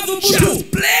tutathubutu just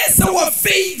place our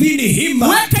faith in him,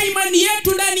 weka imani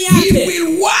yetu ndani he yake,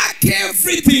 will work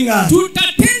everything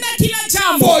tutatenda kila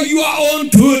jambo for your own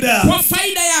good. kwa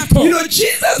faida yako. You know,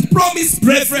 Jesus promised,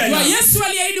 brethren, Kwa Yesu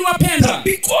aliahidi wapendwa, that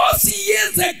because he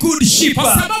is a good shepherd,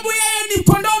 kwa sababu yeye ni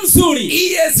kondoo mzuri, he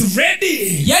is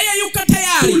ready yeye yuko to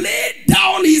tayari lay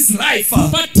down his life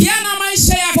kupatiana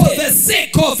maisha for yake the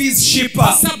sake of his sheep.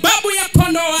 kwa sababu ya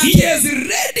kondoo He wake. is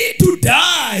ready to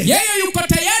die Yeye yuko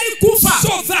tayari kufa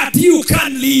so that you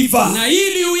can live. na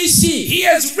ili uishi.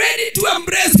 He is ready to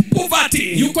embrace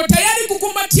poverty Yuko tayari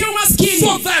kukumbatia umaskini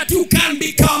so that you can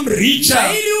become richer.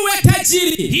 na ili uwe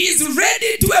tajiri. He is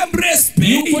ready to embrace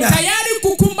pain Yuko tayari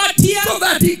kukumbatia so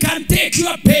that he can take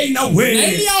your pain na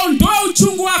away. ili aondoe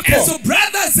uchungu And wako. so,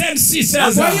 brothers and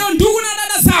sisters, Kwa hiyo ndugu na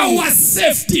dada zangu, our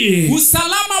safety,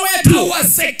 usalama wetu our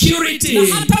security,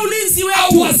 na hata ulinzi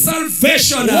wetu, our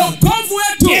salvation wokovu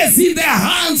wetu is in the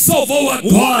hands of our uko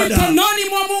God. mikononi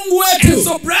mwa Mungu And wetu.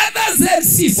 so, brothers and Kwa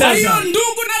sisters, hiyo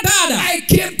ndugu na dada, I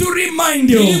came to remind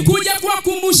you, nilikuja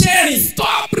kuwakumbusheni,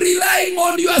 stop relying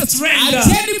on your strength.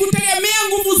 acheni kutegemea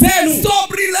nguvu zenu,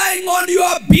 Stop relying on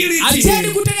your ability. acheni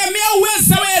kutegemea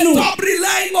uwezo wenu, Stop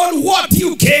relying on what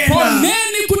you can.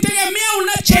 komeni kutegemea And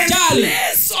unachojali,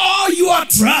 place all your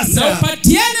trust na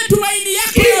upatiane tumaini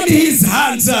yako in yote his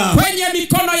hands. kwenye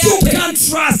mikono You yake. can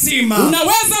trust him.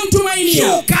 Unaweza mtumainia,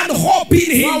 You can hope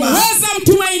in him. waweza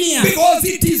mtumainia, Because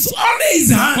it is only his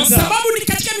kwa hands sababu ni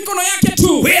katika mikono yake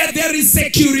tu where there is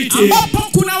security. ambapo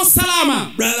kuna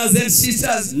usalama. Brothers and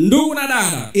sisters, Ndugu na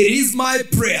dada, it is my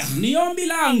prayer ni ombi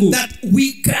langu that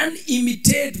we can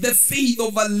imitate the faith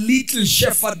of a little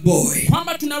shepherd boy,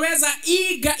 kwamba tunaweza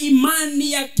iga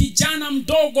imani ya kijana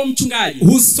mdogo mchungaji,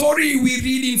 whose story we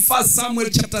read in 1 Samuel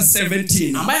chapter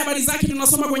 17, ambaye habari zake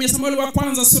tunasoma kwenye Samueli wa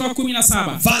kwanza sura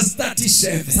 17 verse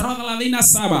 37. sura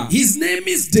 37. His name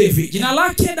is David, Jina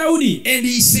lake Daudi, and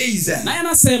he says, naye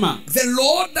anasema, the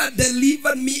Lord that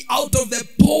delivered me out of the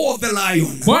paw of the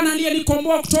lion Bwana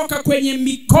aliyenikomboa kutoka kwenye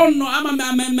mikono ama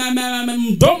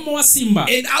mdomo wa simba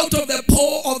and out of the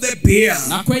paw of the bear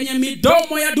na kwenye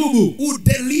midomo ya dubu, would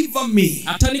deliver me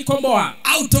atanikomboa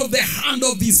out of the hand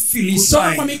of this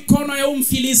kutoka kwa Philistine. mikono ya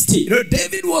Mfilisti. You know,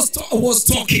 David was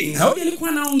talking Daudi alikuwa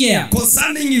anaongea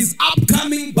concerning his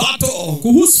upcoming battle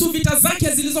kuhusu vita zake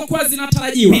zilizokuwa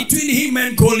zinatarajiwa between him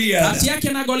and Goliath. kati yake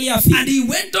na Goliathi. And he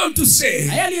went on to say,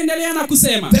 Yeye aliendelea na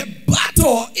kusema, the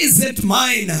battle isn't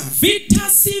mine. vita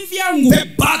si vyangu, The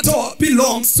battle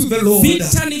belongs to the Lord.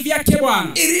 vita ni vyake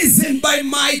Bwana. It isn't by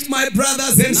might, my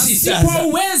brothers and Na si sisters. kwa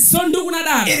uwezo ndugu na It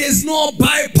dada, is not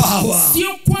by power,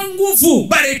 sio kwa nguvu,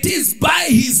 but it is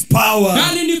by his power.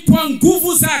 bali ni kwa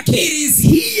nguvu It zake. is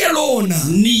he alone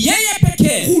Ni yeye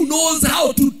pekee who knows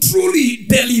how to truly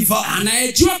deliver.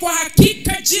 anayejua kwa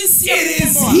hakika jinsi ya It is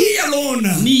kukomboa. he alone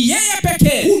Ni yeye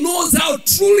pekee who knows how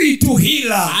truly to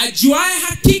heal. ajuaye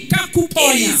hakika It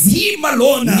kuponya. is him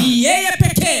alone Ni yeye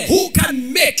pekee who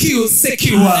can make you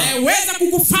secure. anayeweza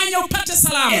kukufanya upate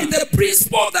salama. And the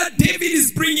principle that David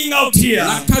is bringing out here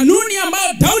Na kanuni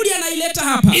ambayo Daudi anaileta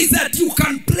hapa is that you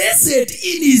can place it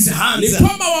in his ni hands.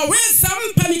 kwamba waweza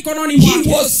mpa mikononi He mwake.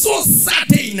 was so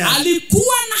certain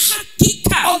Alikuwa na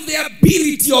hakika of the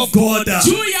ability of God.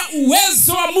 juu ya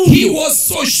uwezo wa He Mungu. was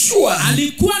so sure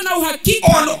Alikuwa na on uhakika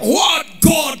what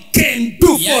God can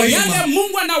do ya for yale him.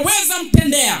 Mungu anaweza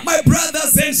mtendea. My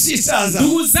brothers and sisters,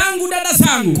 Ndugu zangu, dada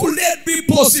zangu, could it be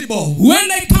possible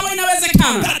huenda ikawa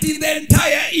inawezekana that in the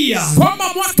entire year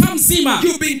kwamba mwaka mzima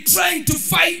you've been trying to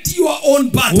fight your own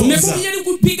battles umekuwa ukijaribu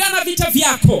kupigana vita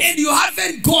vyako and you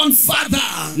haven't gone further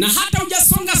na hata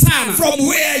hujasonga sana from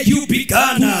where you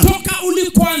began? toka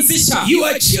ulikoanzisha?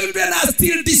 Your children are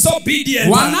still disobedient.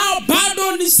 Wanao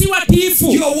bado ni si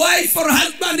watiifu. Your wife or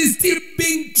husband is still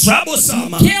being troublesome.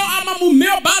 Mkeo ama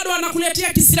mumeo bado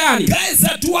anakuletea kisirani. Guys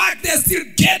at work, they're still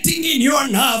getting in your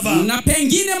nerve. Na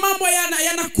pengine mambo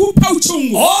yanakupa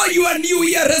uchungu. All your New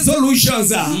Year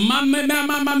resolutions,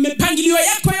 Mipangilio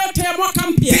yako yote ya mwaka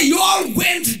mpya, they all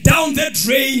went down the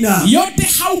drain. yote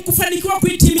haukufanikiwa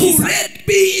kuitimiza. Could it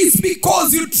be it's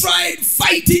because you tried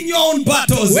fighting your own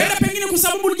battles? Wewe pengine kwa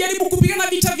sababu ulijaribu kupigana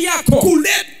vita vyako. Could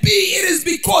it be it is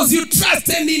because because you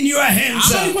trusted in your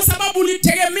hands. Ama ni kwa sababu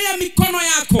ulitegemea mikono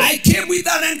yako. I came with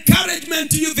an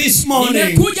encouragement to you this morning.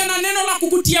 Nimekuja na neno la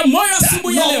kukutia moyo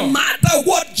asubuhi ya leo. No matter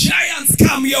what giants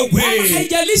come your way,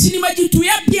 haijalishi ni majitu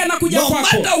yapi yanakuja kwako. No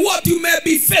matter what you may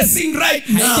be facing right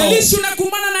now, haijalishi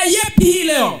unakumbana na yapi hii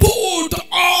leo, put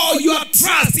all your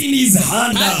trust in his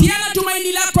hand. Patiana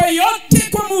tumaini lako yote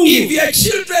kwa Mungu. If your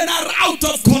children are out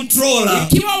of control,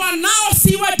 ikiwa wanao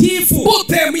si watiifu, put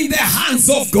them in the hands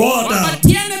of God.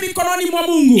 Patiane mikononi mwa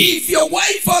Mungu. If your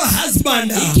wife or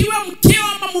husband, ikiwa mkeo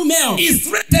ama mumeo, is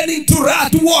threatening to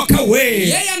walk away,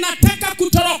 yeye anataka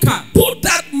kutoroka, put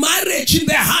that marriage in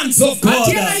the hands of God.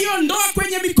 Patiana hiyo ndoa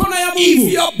kwenye mikono ya Mungu.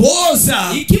 If your boss,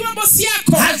 ikiwa bosi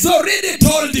yako, has already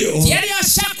told you, yeye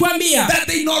ashakwambia, that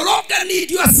they no longer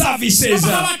need your services,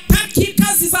 hawataki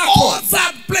kazi zako, all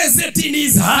that place it in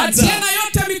his hands. Patiana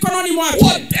yote mikononi mwake.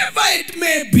 Whatever it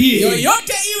may be,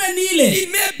 yoyote iwe ni ile, it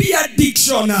may be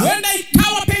addiction, huenda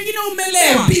ikawa pengine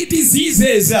umelewa, maybe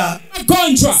diseases,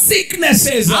 magonjwa,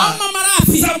 sicknesses, ama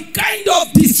maradhi, some kind of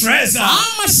distress,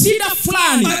 ama shida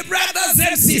fulani. My brothers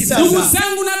and sisters, ndugu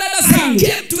zangu na dada zangu, I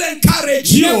came to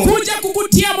encourage you, nimekuja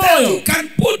kukutia moyo, you can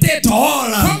put it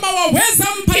all kwamba waweza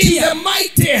in mpatia the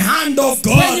mighty hand of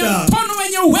kwenye God, mkono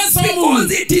wenye uwezo wa Mungu,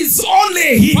 because it is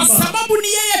only him kwa sababu ni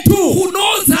yeye tu who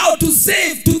knows how to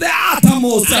save to the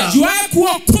uttermost. ajuaye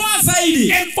kuokoa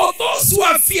zaidi. And for those who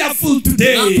are fearful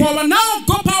today, na kwa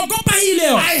wanaogopa hii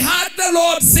leo, I heard the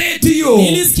Lord say to you,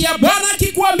 nilisikia Bwana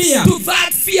akikwambia, to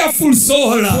that fearful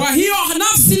soul, kwa hiyo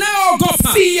nafsi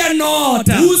inayoogopa, fear not,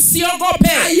 usiogope,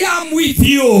 I am with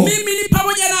you, mimi ni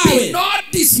pamoja nawe, be not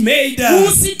dismayed,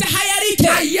 usitahayarike,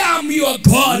 I am your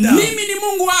God, mimi ni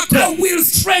Mungu wako, I will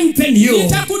strengthen you,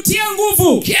 nitakutia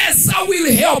nguvu, yes, I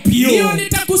will help you, ndio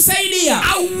nitakusaidia,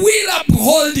 I will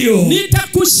uphold you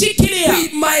nitakushikilia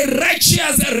with my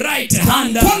righteous right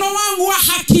hand. mkono wangu wa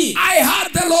haki. I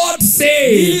heard the Lord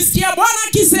say, nilisikia Bwana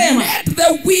akisema, let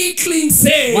the weakling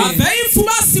say, wadhaifu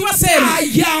basi waseme,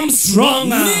 I am strong.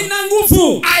 nina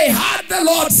nguvu. I heard the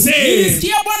Lord say,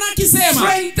 nilisikia Bwana akisema,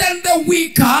 strengthen the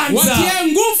weak hands, watie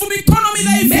nguvu mikono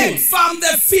make midhaifu, firm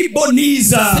the feeble knees,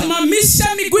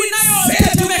 simamisha miguu say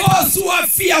to inayotetemeka, those who are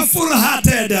fearful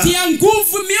hearted, tia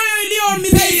nguvu mioyo iliyo be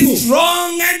midhaifu,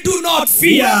 strong and do not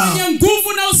fear, wenye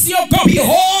nguvu na usiogope,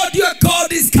 behold your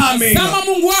God is coming, kama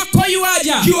Mungu wako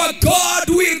yuaja, your God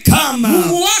will come,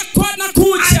 Mungu wako and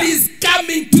anakuja, is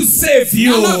coming to save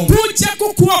you. anakuja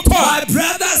kukuokoa. My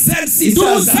brothers and Ndugu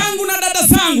sisters, zangu na dada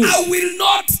zangu, I will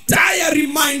not tire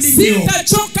reminding you,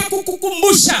 sitachoka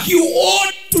kukukumbusha, you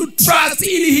ought to trust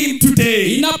in him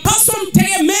today. inapaswa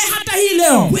mtegemee hata hii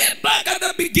leo. We're back at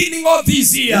the beginning of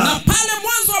this year. Na pale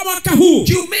mwanzo wa mwaka huu,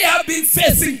 You may have been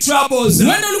facing troubles,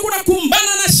 wewe ulikuwa unakumbana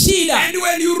na shida, and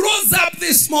when you rose up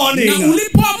this morning, na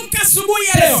ulipoamka asubuhi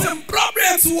ya leo, some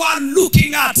problems were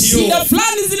looking at you. shida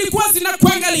fulani zilikuwa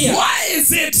zinakuangalia. Why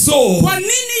is it so? Kwa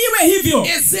nini iwe hivyo?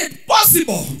 Is it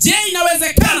possible Je, that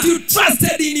inawezekana you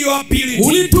trusted in your ability?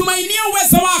 ulitumainia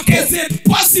uwezo wako? Is it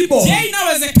possible Je, you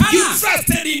inawezekana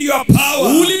trusted in your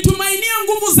power? ulitumainia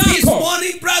nguvu This zako?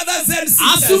 morning, brothers and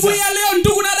Asubuhi sisters, ya leo,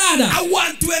 ndugu na dada, I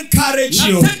want to encourage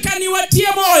you. nataka niwatie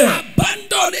moyo,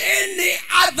 Abandon any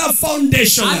other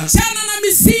foundation achana na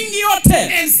misingi yote,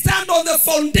 and stand on the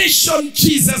foundation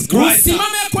Jesus Christ.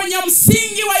 usimame kwenye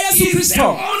msingi wa Yesu He is the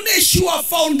Kristo. only sure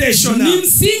foundation. Ni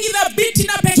msingi thabiti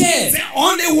na pekee, The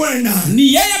only one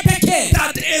ni yeye pekee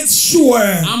that is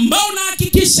sure. ambao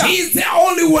unahakikisha, He is the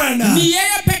only one ni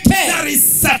yeye pekee that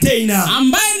is certain.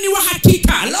 ambaye ni wa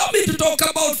hakika. Allow me to talk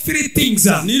about three things.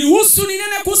 Niruhusu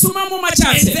ninene kuhusu mambo And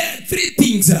machache, then three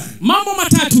things. mambo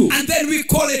matatu, And then we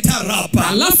call it a wrap.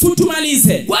 alafu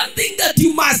tumalize. One thing that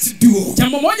you must do,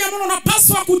 Jambo moja ambalo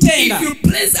unapaswa if kutenda, you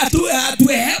place to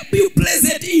help you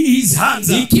place it in his hands,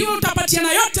 ikiwa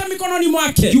utapatiana yote mikononi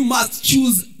mwake, you must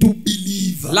choose to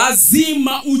believe.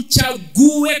 lazima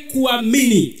uchague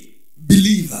kuamini.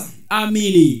 Believe.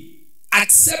 Amini,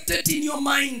 Accept it in your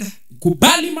mind.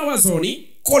 kubali mawazoni,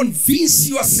 Convince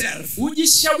yourself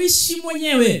ujishawishi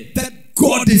mwenyewe that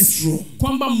God is true.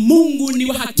 kwamba Mungu ni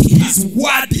wa hakika His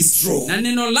word is true. na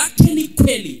neno lake ni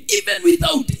kweli, Even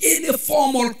without any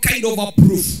formal kind of a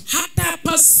proof. hata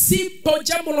pasipo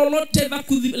jambo lolote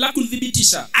la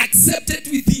kudhibitisha. Accept it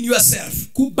within yourself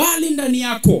Kubali ndani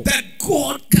yako that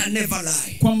God can never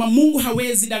lie. kwamba Mungu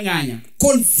hawezi danganya.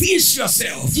 Convince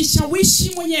yourself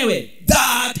Jishawishi mwenyewe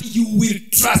that you will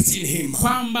trust in him.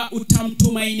 kwamba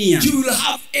utamtumainia, You will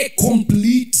have a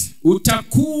complete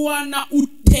utakuwa na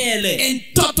tele and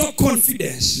total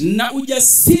confidence, na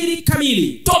ujasiri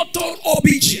kamili, total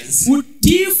obedience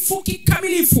utiifu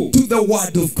kikamilifu to the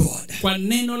word of God. kwa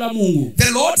neno la Mungu. The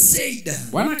Lord said,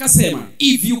 Bwana akasema,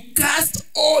 if you cast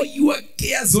all your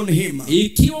cares on him,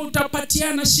 ikiwa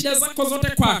utapatiana shida zako zote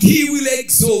kwake, he will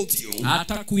exalt you.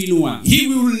 atakuinua. He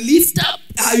will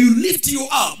lift you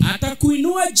up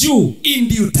Atakuinua juu in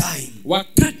due time.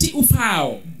 wakati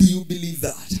ufao. Do you believe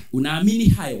that? Unaamini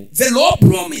hayo? The Lord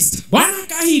promised Bwana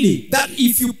akaahidi that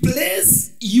if you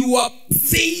place your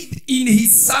faith in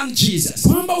his son Jesus,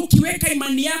 kwamba ukiweka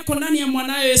imani yako ndani ya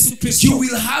mwanawe Yesu you Kristo,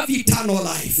 will have eternal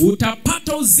life.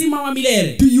 utapata uzima wa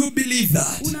milele. Do you believe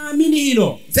that? Unaamini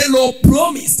hilo? The Lord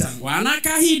promised Bwana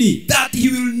akaahidi that he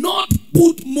will not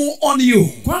put more on you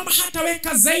kwamba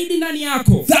hataweka zaidi ndani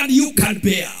yako than you can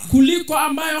bear. kuliko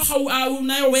ambayo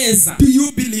unayoweza. Do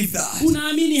you believe that?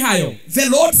 Unaamini hayo? The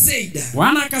Lord said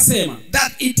Bwana akasema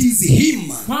that it is him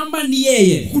kwamba ni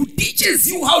yeye who teaches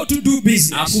you how to do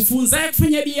business akufunzaye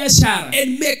kufanya biashara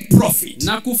and make profit.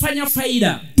 na kufanya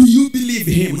faida. Do you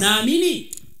believe him? Unaamini?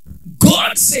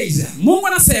 God says Mungu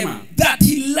anasema that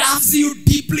he loves you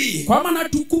deeply kwamba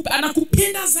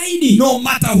anakupenda zaidi no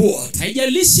matter what.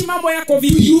 haijalishi mambo yako Do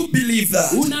vipi. you believe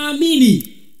that? Unaamini?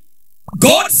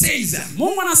 God says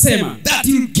Mungu anasema that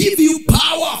he will give you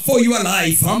power for your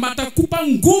life. kwamba atakupa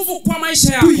nguvu kwa maisha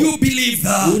Do yako. you believe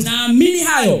that? Unaamini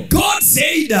hayo? God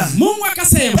said Mungu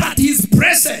akasema that his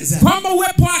presence kwamba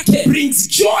uwepo wake brings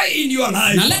joy in your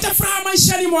life. naleta furaha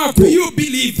maishani mwako. Do you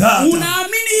believe that?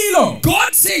 Unaamini hilo?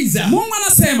 God says Mungu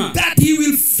anasema that he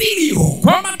will fill you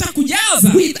kwamba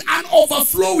atakujaza with an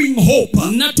overflowing hope.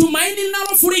 na tumaini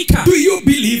linalofurika. Do you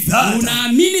believe that?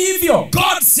 Unaamini hivyo?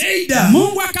 God said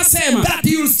Mungu akasema that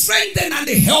he will strengthen and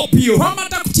help you. kwamba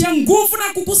atakutia nguvu na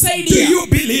Do kukusaidia. you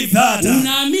believe that?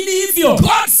 Unaamini hivyo?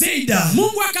 God said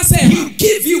Mungu he akasema will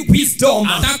give you wisdom.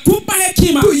 atakupa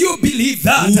hekima. Do you believe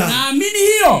that? Unaamini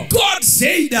hiyo? God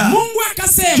said Mungu you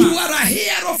akasema are a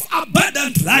heir of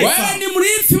abundant life. wewe ni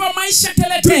mrithi wa maisha Do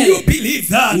teletele. you believe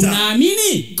that?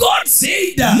 Unaamini? God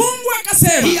said Mungu he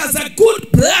akasema has a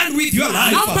good plan with your na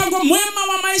life. mpango mwema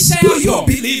wa maisha Do you yako.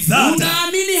 believe that?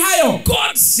 Unaamini hayo?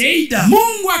 God said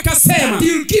Mungu akasema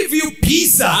he will give you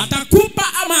peace. atakupa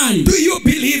amani. Do you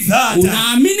believe that?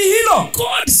 Unaamini hilo?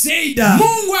 God said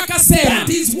Mungu akasema that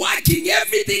he's working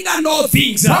everything and all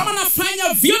things kwamba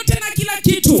nafanya vyote na kila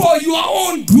kitu for your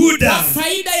own good. kwa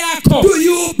faida yako. Do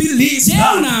you believe Je,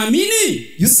 that? unaamini?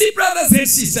 You see, brothers and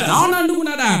sisters, Naona ndugu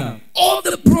na dada, all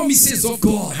the promises of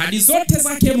God ahadi zote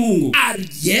zake Mungu are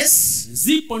yes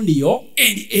zipo ndio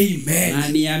and amen. na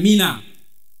ni amina.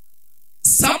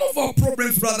 Some of our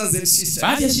problems, brothers and sisters,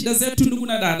 Baadhi ya shida zetu ndugu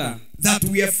na dada that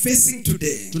we are facing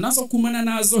today tunazokumbana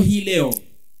nazo hii leo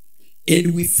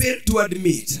and we fail to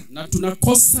admit na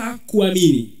tunakosa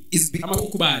kuamini is kama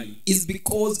kukubali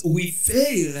because we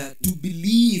fail to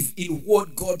believe in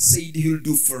what God said he'll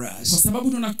do for kwa us.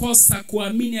 sababu tunakosa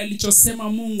kuamini alichosema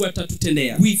Mungu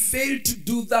atatutendea. We fail to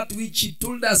do that which he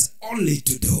told us only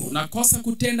to do. Tunakosa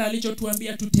kutenda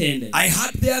alichotuambia tutende. I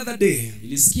heard the other day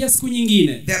Nilisikia siku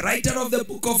nyingine the writer of the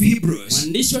book of Hebrews,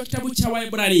 mwandishi wa kitabu cha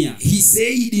Waebrania he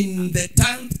said in the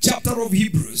 10th chapter of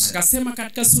Hebrews akasema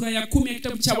katika sura ya 10 ya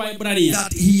kitabu cha Waebrania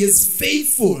that he is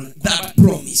faithful that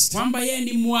promised. kwamba yeye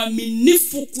ni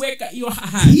mwaminifu kuweka hiyo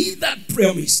ahadi. He that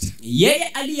promised, Yeye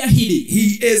aliahidi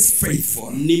he is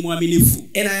faithful. ni mwaminifu.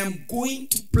 And I am going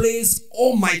to place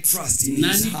all my trust in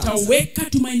Na his hands. nitaweka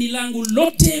tumaini langu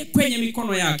lote kwenye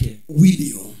mikono yake. Will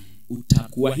you?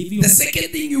 Utakuwa hivyo. The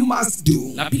second thing you must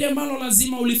do, La pili ambalo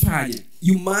lazima ulifanye,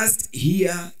 you must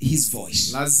hear his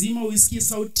voice. lazima uisikie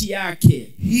sauti yake.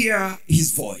 Hear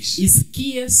his voice.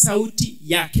 Isikie sauti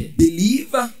yake.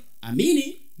 Believe,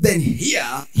 Amini, then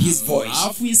hear his voice.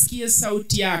 alafu isikie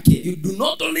sauti yake. You do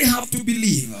not only have to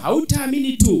believe,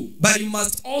 Hautaamini tu, but you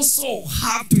must also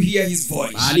have to hear his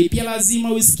voice. bali pia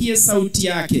lazima uisikie sauti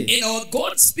yake. And our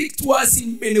God speaks to us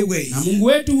in many ways. Na Mungu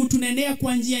wetu hutunenea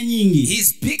kwa njia nyingi. He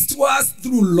speaks to us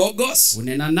through logos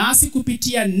Unena nasi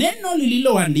kupitia neno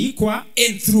lililoandikwa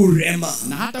and through rema.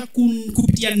 na hata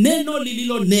kupitia neno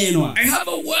lililonenwa. I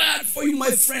have a word for you,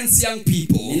 my friends, young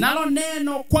people. Ninalo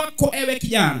neno kwako ewe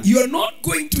kijana. You are not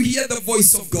going to hear the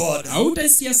voice of God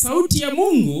Hautasikia sauti ya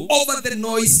Mungu over the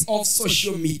noise of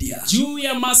social media. juu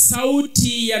ya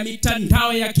masauti ya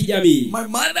mitandao ya kijamii. My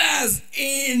mothers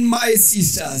and my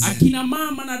sisters, Akina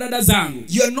mama na dada zangu,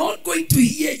 you are not going to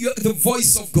hear the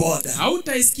voice of God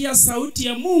hautaisikia sauti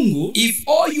ya Mungu if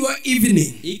all your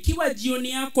evening ikiwa jioni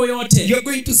yako yote you're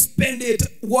going to spend it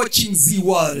watching Z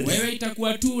World. wewe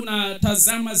itakuwa tu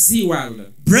unatazama Z World.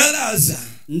 Brothers,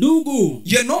 Ndugu,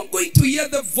 you're not going to hear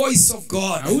the voice of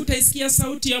God hautaisikia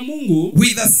sauti ya Mungu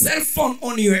with a cell phone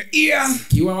on your ear,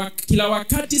 kila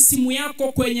wakati simu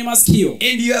yako kwenye masikio,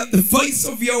 and you have the voice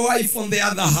of your wife on the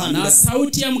other hand. na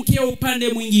sauti ya mkeo upande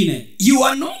mwingine. You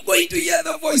are not going to hear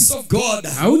the voice of God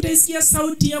Hautaisikia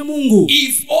sauti ya Mungu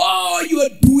if all you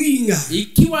are doing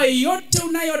ikiwa yote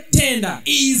unayotenda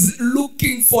is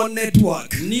looking for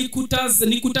network,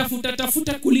 ni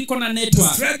kutafuta kuliko na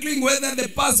network, struggling whether the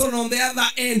person on the other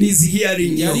end is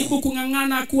hearing you. jaribu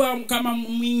kungangana kuwa kama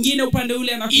mwingine upande ule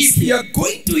If anakusikia. you are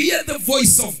going to hear the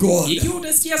voice of God, Ikiwa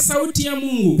utasikia sauti ya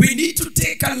Mungu, we need to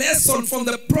take a lesson from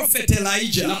the prophet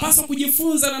Elijah. napaswa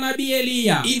kujifunza na nabii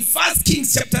Eliya. In 1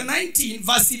 Kings chapter 19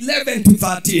 verse 11 to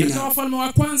 13. Katika Wafalme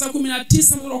wa kwanza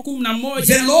 19:11,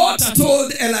 The Lord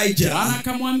told Elijah, Bwana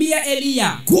akamwambia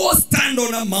Eliya, go stand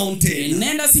on a mountain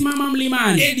nenda simama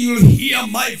mlimani, and you'll hear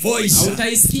my voice.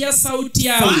 utaisikia sauti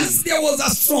yangu. First there was a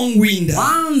strong wind.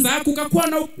 Kwanza kukakuwa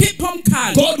na upepo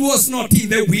mkali. God was not in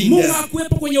the wind. Mungu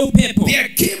hakuwepo kwenye upepo. There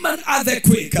came an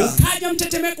earthquake. Ukaja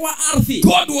mtetemeko wa ardhi.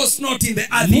 God was not in the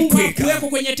Mungu earthquake. hakuwepo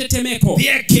kwenye tetemeko.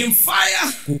 There came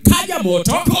fire. Ukaja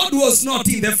moto. God was not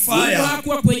in the Mungu fire.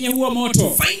 hakuwa kwenye huo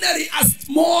moto. Finally, a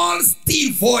small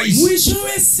still voice.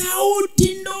 Mwishowe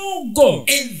sauti ndogo.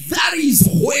 And that is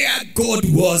where God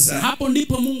was. Hapo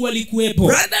ndipo Mungu alikuwepo.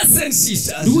 Brothers and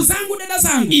sisters, Ndugu zangu, dada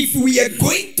zangu, if we are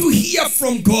going to hear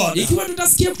from God, ikiwa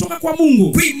tutasikia kutoka kwa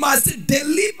Mungu, we must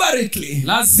deliberately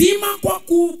lazima kwa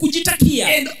kujitakia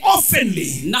and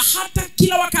oftenly na hata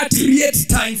kila wakati create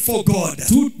time for God.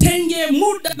 tutenge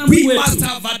muda na We Mungu must wetu.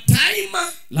 have a time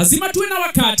Lazima tuwe na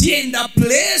wakati and a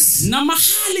place na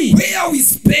mahali where we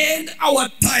spend our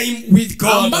time with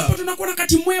God. ambapo tunakuwa na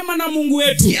wakati mwema na Mungu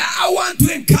wetu. Yeah, I want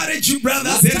to encourage you,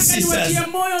 brothers and Nataka niwatie sisters.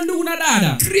 moyo ndugu na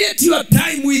dada. Create your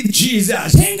time with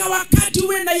Jesus. Tenga wakati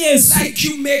uwe na Yesu. Like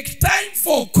you make time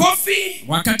for coffee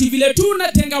Wakati vile tu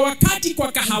unatenga wakati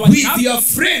kwa kahawa with yako your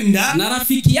friend. na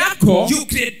rafiki yako, You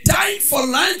create time for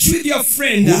lunch with your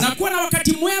friend. unakuwa na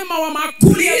wakati mwema wa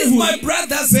makuli ya Please, dhuhuri. my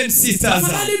brothers and sisters,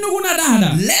 Tafadhali ndugu na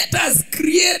dada, let us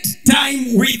create time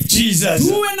with Jesus.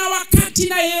 tuwe na wakati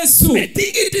na Yesu. I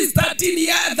think it is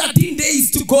 13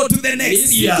 days to go to the next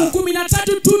Siku year.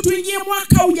 13 tu tuingie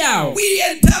mwaka ujao. We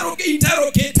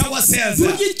interrogate ourselves.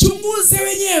 Tujichunguze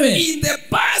wenyewe. In the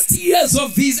past years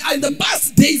of this, and the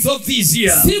past days of this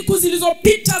year, Siku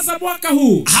zilizopita za mwaka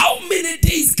huu, how many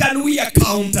days can we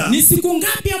account ni siku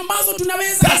ngapi ambazo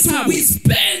tunaweza that hesabu we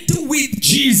spent with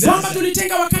Jesus kwamba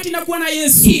tulitenga wakati na kuwa na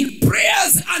Yesu? in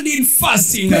prayers and in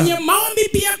fasting? Kwenye maombi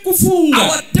pia kufunga.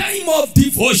 Our time of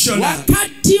devotion,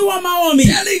 Wakati wa maombi.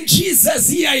 telling Jesus,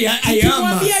 here I am.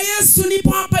 Tukimwambia Yesu, nipo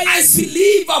hapa I Yesu.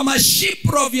 believe I'm a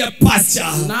sheep of your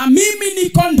pasture. Na mimi ni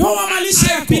kondoo wa malisho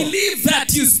I yako. believe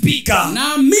that you speak.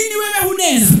 Naamini wewe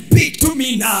hunena. Speak to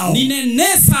me now. Ninene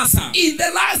sasa. In the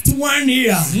last 1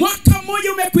 year, Mwaka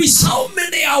mmoja umekwisha. how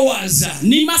many hours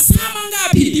Ni masaa did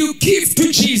mangapi you give to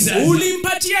Jesus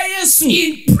ulimpatia Yesu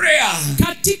in prayer,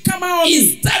 katika maombi?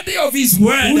 in study of his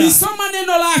word, Ulisoma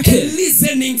neno and lake,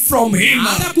 listening from him?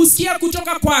 hata kusikia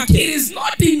kutoka It kwake. is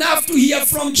not enough to hear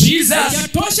from Jesus,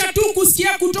 Yatosha tu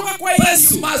kusikia kutoka kwa but you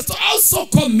Yesu, must also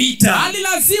commit bali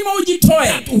lazima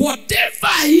ujitoe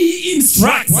whatever he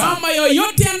instructs, kwamba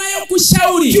yoyote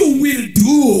anayokushauri you will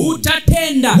do.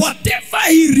 utatenda, Whatever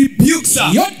he rebukes,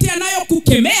 yote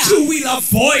anayokukemea you will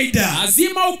avoid.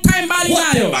 lazima ukae mbali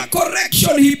nayo. Whatever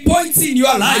correction he points in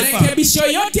your life, Marekebisho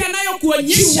yote you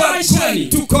anayokuonyesha are going maishani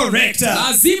to correct.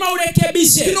 lazima You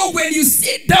urekebishe. know, when you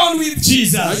sit down with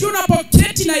Jesus, Unajua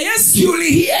unapoketi na Yesu, you'll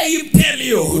hear him tell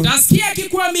you utasikia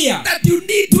akikwambia that you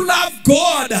need to love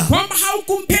God. kwamba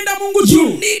haukumpenda Mungu You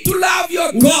tu, need to love your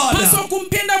unapaswa God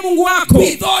kumpenda Mungu wako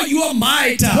with all your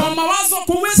might, kwa mawazo,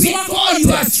 kwa uwezo with wako all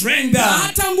your wote, strength, na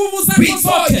hata nguvu zako with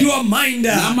all zote your mind.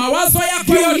 na mawazo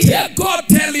yako You yote. hear God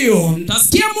tell you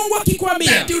Utasikia Mungu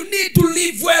akikwambia that you need to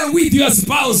live well with your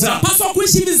spouse, unapaswa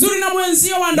kuishi vizuri na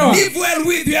mwenzio wa ndoa, live well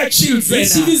with your children,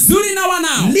 ishi vizuri na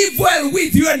wanao, live well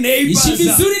with your ishi neighbors.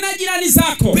 vizuri na jirani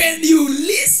zako. When you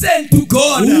listen to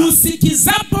God,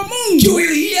 Usikizapo you Mungu,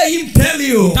 will hear him tell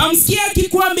you tamsikia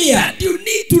akikwambia that you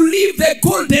need to live the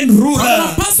golden rule,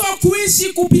 unapaswa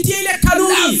kuishi kupitia ile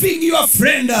kanuni, loving your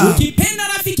friend, ukipenda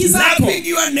rafiki zako, loving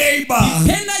your neighbor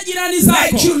penda jirani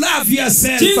zako like you love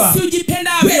yourself. jinsi When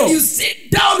ujipendavyo. you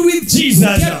sit down with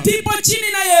Jesus, Ketipo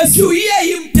chini na Yesu, you hear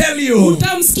him tell you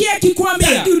utamsikia akikwambia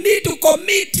that you need to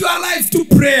commit your life to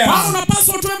prayer. kwamba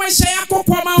unapaswa utoe maisha yako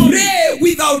kwa maombi, Pray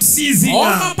without ceasing.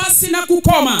 omba pasi na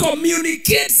kukoma,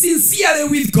 Communicate sincerely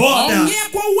with God. ongea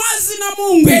kwa wazi na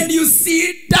Mungu. When you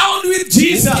sit down with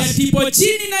Jesus, uketipo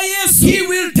chini na Yesu, he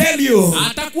will tell you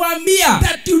atakuambia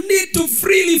that you need to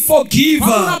freely forgive.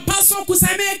 unapaswa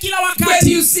kusamehe kila wakati. When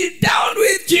you sit down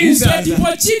with Jesus,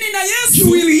 uketipo chini na Yesu,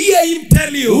 you will hear him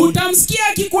tell you, utamsikia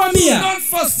akikwambia, do not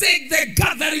forsake the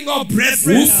gathering of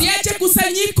brethren. usiache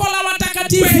kusanyiko la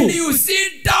watakatifu. When you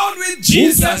sit down with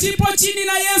Jesus, uketipo chini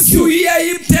na Yesu, you hear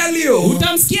him tell you,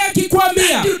 utamsikia akikwambia,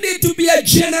 that you need to be a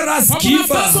generous giver.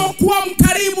 unapaswa kuwa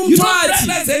mkarimu You know, mtoaji.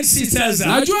 brothers and sisters,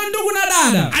 Najua ndugu na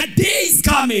dada, a day is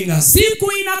coming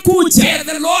siku inakuja where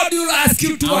the Lord will ask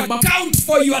you to account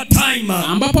for your time,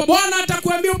 ambapo Bwana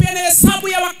atakuambia upeane hesabu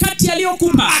ya wakati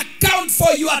aliyokupa, account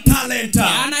for your talent,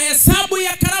 ana hesabu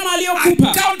ya karama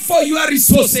aliyokupa, account for your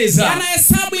resources, ana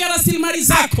hesabu ya rasilimali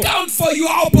zako, account for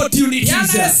your opportunities. ana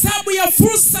hesabu ya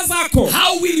fursa zako.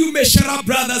 How will you measure up,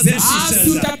 brothers and sisters?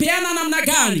 Utapeana namna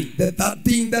gani? The third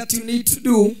thing that you need to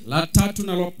do, La tatu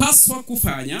nalopaswa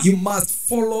kufanya, you must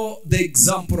follow the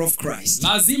example of Christ.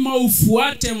 lazima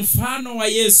ufuate mfano wa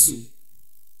Yesu.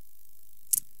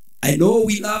 I know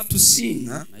we love to sing.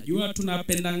 Najua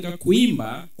tunapendanga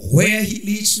kuimba. Where he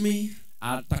leads me,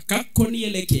 atakako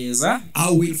nielekeza,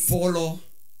 I will follow.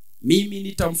 mimi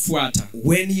nitamfuata.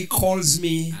 When he calls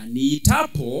me,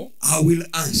 Aniitapo, I will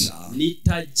answer.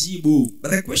 nitajibu.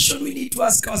 But the question we need to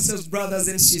ask ourselves, brothers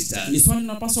and Ni sisters, swali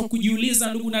tunapaswa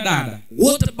kujiuliza ndugu na dada.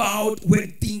 what about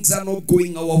when things are not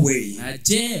going our way? Na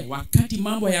je, wakati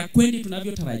mambo hayakwendi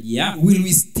tunavyotarajia, Will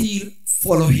we still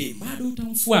follow him? bado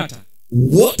utamfuata?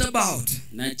 What about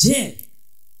Na je,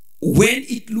 when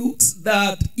it looks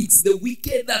that it's the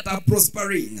wicked that are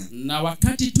prospering na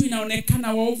wakati tu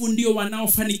inaonekana waovu ndio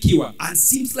wanaofanikiwa, and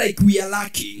seems like we are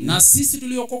lacking, na sisi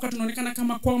tuliokoka tunaonekana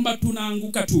kama kwamba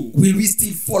tunaanguka tu, will we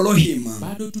still follow him?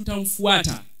 bado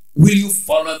tutamfuata? Will you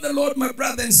follow the Lord, my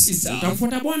brother and sister?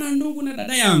 Utamfuata Bwana ndugu na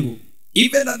dada yangu?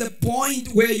 Even at the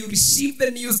point where you receive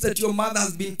the news that your mother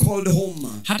has been called home,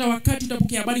 Hata wakati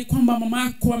utapokea habari kwamba mama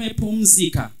yako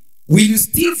amepumzika, will you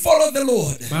still follow the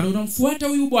Lord? bado utamfuata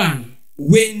huyu Bwana?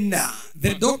 When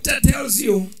the doctor tells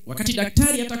you, Wakati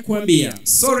daktari atakwambia,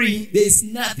 sorry, there is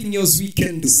nothing else we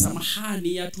can do,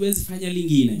 samahani, hatuwezi fanya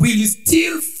lingine, will you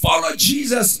still follow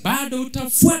Jesus? bado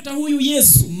utafuata huyu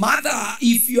Yesu? Mother,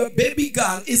 if your baby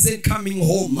girl isn't coming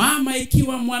home Mama,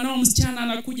 ikiwa mwanao msichana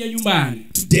anakuja nyumbani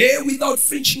today, without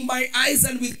flinching my eyes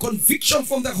and with conviction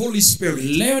from the Holy Spirit,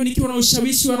 leo, nikiwa na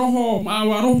ushawishi wa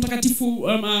Roho Mtakatifu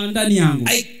ndani yangu,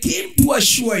 I came to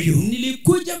assure you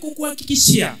nilikuja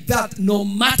kukuhakikishia that no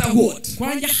matter what,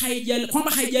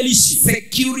 kwamba haijalishi,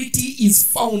 security is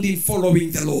found in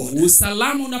following the Lord.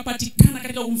 usalama unapatikana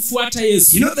katika kumfuata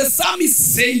Yesu. You know, the psalmist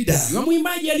said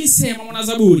Mwimbaji alisema,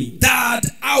 mwanazaburi, that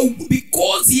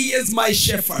because he is my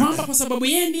shepherd, kwamba kwa sababu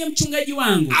yeye ndiye mchungaji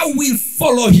wangu, I will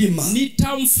follow him.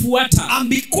 nitamfuata. And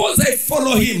because I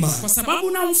follow him, Kwa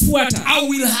sababu namfuata, I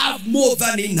will have more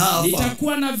than enough.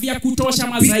 nitakuwa na vya kutosha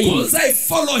mazaidi. Because I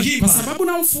follow him, Kwa sababu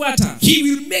namfuata, he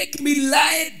will make me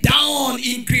lie down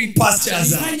in green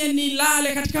pastures. nifanye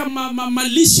nilale katika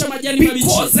malisho majani mabichi.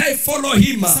 Because I follow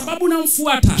him, Kwa sababu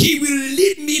namfuata, he will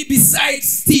lead me beside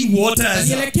still waters.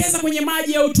 nielekeza kwenye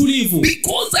maji ya utulivu.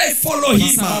 Because I follow Kwa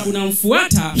him, sababu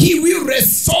namfuata, he will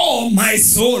restore my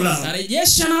soul.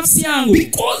 tarejesha nafsi yangu.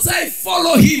 Because I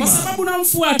follow him, Kwa sababu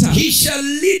namfuata, he shall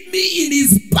lead me in his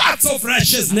paths of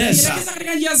righteousness. nielekeza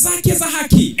katika njia zake za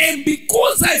haki. And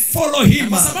because I follow him,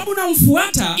 Kwa sababu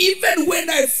namfuata, even when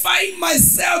I find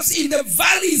myself in the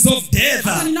valleys of death,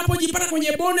 hata ninapojipata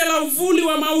kwenye bonde la uvuli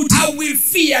wa mauti, I will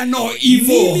fear no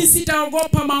evil. mimi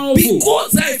sitaogopa maovu.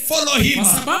 Because I follow him, Kwa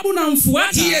sababu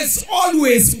namfuata, he is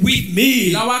always with me.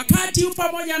 na wakati yu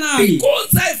pamoja nami.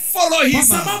 Because I follow him, Kwa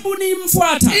sababu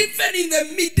nimfuata, even in the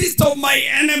midst of my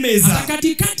enemies, hata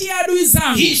katikati ya adui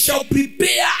zangu, he shall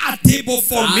prepare a table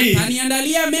for me.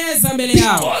 ataniandalia meza mbele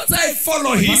yao. Because I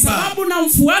follow him, Kwa sababu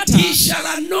namfuata, he shall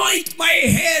anoint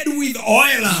my head with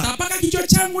oil, atapaka kichwa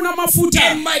changu na mafuta,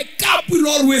 and my cup will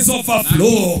always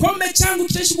overflow. kikombe changu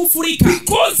kitaishi kufurika.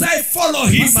 Because I follow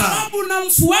him, Kwa sababu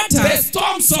namfuata, the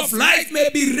storms of life may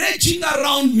be raging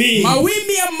around me,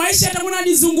 mawimbi ya maisha yatakuwa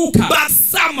yananizunguka, but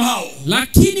somehow,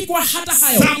 lakini kwa hata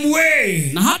hayo, some way,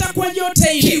 na hata kwa yote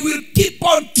he ile, will keep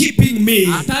on keeping me.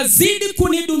 atazidi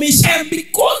kunidumisha. And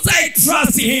because I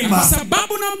trust him, Kwa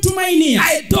sababu namtumainia,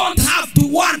 I don't have to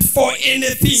want for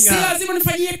anything. si lazima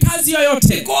nifanyie kazi yoyote.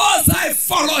 Because I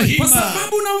follow him, Kwa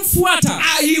sababu namfuata,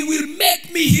 he will make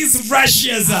me his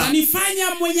righteous.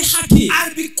 atanifanya mwenye haki.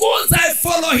 And because I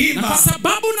follow him, Na kwa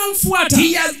sababu namfuata,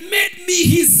 he has made me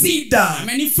his seed.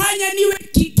 amenifanya niwe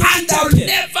kiketi And I'll chake,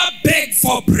 never beg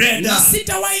for bread. na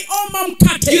sitawahi omba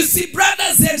mkate. You see,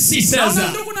 brothers and sisters, Naona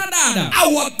ndugu na dada,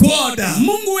 our God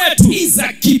Mungu wetu is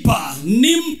a keeper.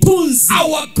 ni mtunzi.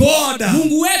 Our God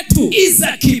Mungu wetu is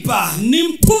a keeper. ni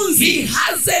mtunzi. He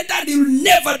hasn't and will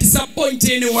never disappoint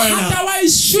anyone.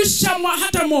 Hatawaishusha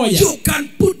hata moja. You can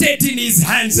put it in his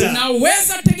hands.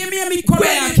 Unaweza tegemea mikono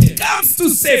When yake. it comes to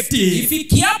safety,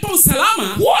 Ifikiapo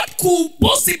usalama, what could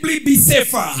possibly be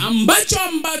safer ambacho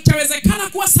chawezekana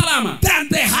kuwa salama than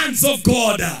the hands of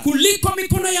God? kuliko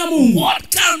mikono ya Mungu? What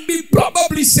can be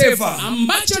probably safer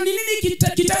Ambacho ni nini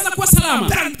kitaweza kuwa salama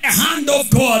than the hand of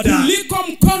God? kuliko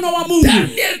mkono wa Mungu?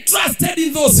 Daniel trusted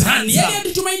in those hands. Yeye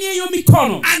alitumainia hiyo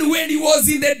mikono. And when he was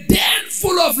in the den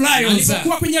full of lions,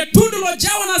 Alipokuwa kwenye tundu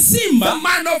lojawa na the simba,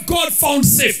 man of God found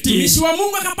safety. mtumishi wa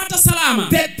Mungu akapata salama.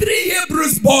 The 3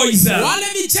 Hebrew boys, Wale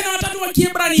vijana watatu wa they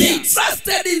Kiebrania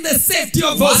trusted in the safety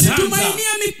of those hands. walitumainia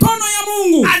mikono ya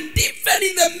Mungu. And even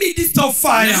in the midst of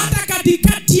fire, Na hata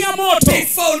katikati ya moto they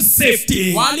found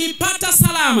safety. walipata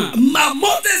salama.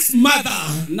 Moses'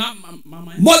 mother, Na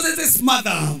Moses'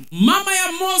 mother, mama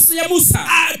ya Musa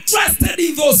trusted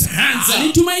in those hands.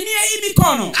 alitumainia hii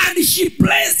mikono. And she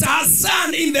placed her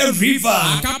son in the river.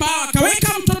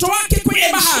 Akaweka mtoto wake kwenye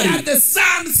And she bahari. and the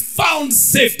sons found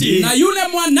safety. Na yule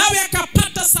mwanawe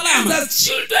akapata salama. As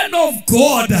children of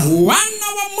God, Wana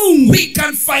wa Mungu we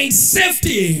can find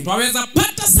safety twaweza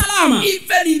pata salama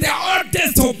even in the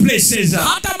hardest of places.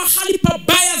 hata mahali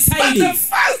pabaya But zaidi. the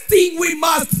first thing we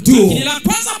must Lakini do, la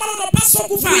kwanza ambalo tunapaswa we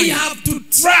kufanya, have to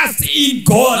trust in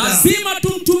God. lazima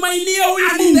tumtumainie huyu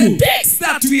And in the Mungu. text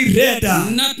that we read,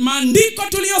 Na maandiko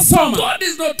tuliyosoma, God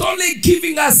is not only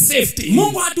giving us safety,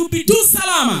 Mungu hatupi tu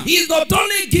salama, He is not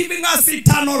only giving us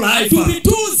eternal life, hatupi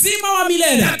tu uzima wa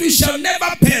milele that we shall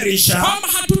never perish, kwamba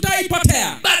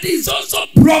hatutaipotea, but He's also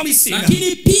promising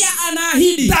lakini pia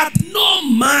anaahidi that no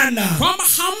man kwamba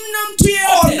hamna mtu on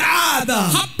yeyote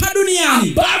earth, hapa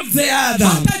duniani, above the earth,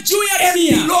 hata juu ya and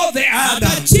dunia, below the hata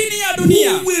earth, chini ya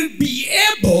dunia, who will be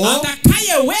able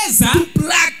atakayeweza to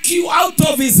pluck you out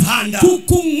of His hand.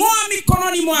 kukung'oa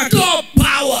mikononi mwake. No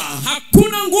power,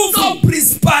 Hakuna no nguvu,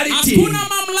 prosperity, hakuna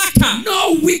mamlaka,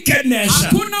 no wickedness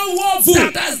hakuna uovu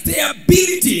that has the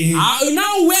ability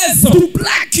na uwezo to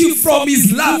pluck you from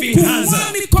His loving hands.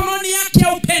 kukung'oa mikononi yake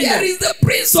ya There upendo. is the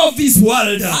prince of this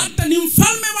world Hata ni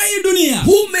mfalme wa hii dunia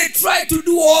who may try to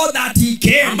do all that he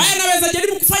can ambaye anaweza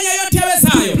jaribu kufanya yote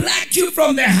awezayo pluck you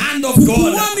from the hand of God.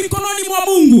 kukung'oa mikononi mwa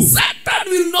Mungu. Satan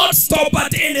will not stop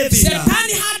at anything.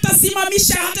 Shetani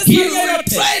hatasimamisha hata He safari will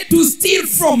yoyote. try to steal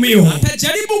from you.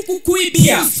 Atajaribu He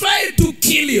kukuibia, will try to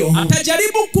kill you.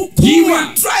 atajaribu He will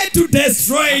kukuua, try to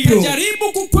destroy you.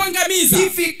 atajaribu kukuangamiza.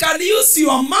 If he can use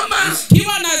your mama,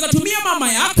 Kiwa anaweza tumia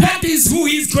mama yako, that is who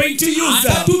he is going to use.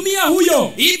 atatumia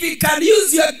huyo. If he can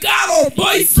use your girl or Kiwa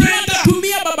boyfriend,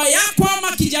 atatumia baba yako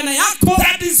ama kijana yako,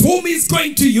 that is whom he is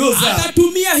going to use.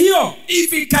 atatumia hiyo.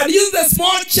 If he can use the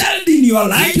small child in your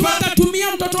life Ikiwa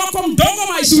atatumia mtoto wako mdogo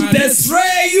to maishani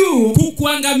destroy you,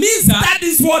 kukuangamiza, that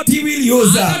is what he will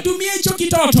use. atatumia hicho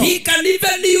kitoto. He can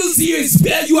even use you,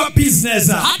 spare your business,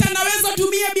 Hata naweza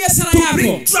tumia biashara to yako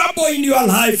bring trouble in your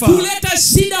life. kuleta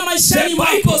shida The maishani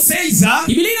Bible mwako. says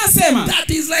Biblia inasema that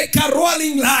is like a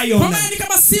rolling lion kwamba ni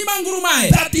kama simba ngurumaye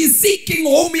that is seeking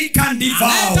whom he can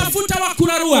devour. anayetafuta wa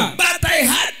kurarua. But I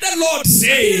heard the Lord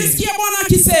say Nilisikia Bwana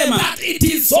akisema that it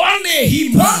is only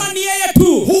him kwamba ni yeye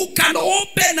tu who can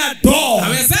open a door.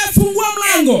 awezaye fungua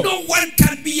mlango, No one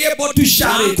can be able to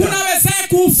shut it. hakuna awezaye I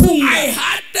kuufunga.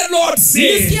 heard the Lord say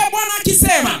Nilisikia Bwana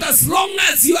akisema that as long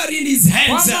as you are in his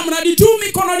hands, kwamba mradi tu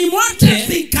mikononi mwake,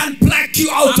 nothing can pluck you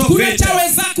out of hakuna it.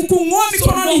 chaweza kukung'oa So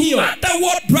mikononi no hiyo. matter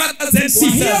what, brothers and Kwa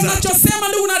hiyo sisters, nachosema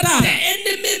ndugu na the dada,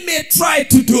 enemy may try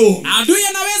to do, adui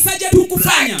anaweza jaribu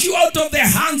kufanya pluck you out of the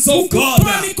hands of kukutoa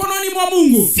God. mikononi mwa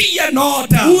Mungu. Fear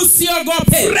not,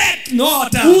 Usiogope, fret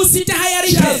not,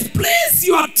 usitahayarike, just place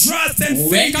your trust and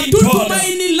faith weka in tu God.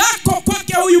 tumaini lako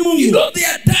kwake huyu You Mungu. know there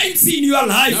are times in your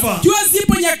life Jua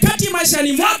zipo nyakati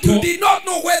maishani that you mwako did not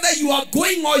know whether you are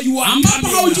going or you are ambapo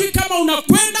coming, haujui kama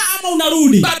unakwenda ama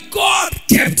unarudi, but God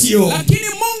kept you. lakini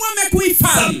Mungu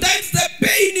amekuhifadhi. Sometimes the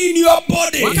pain in your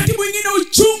body Wakati mwingine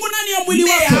uchungu ndani ya mwili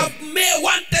may wako have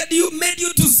made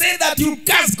you to say that you'll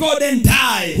curse God and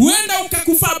die, huenda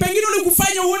ukakufa, pengine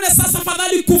ulikufanya uone sasa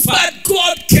fadhali kufa, but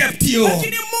God kept you.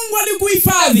 lakini Mungu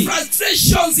alikuhifadhi.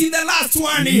 Frustrations in the last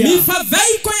 1 year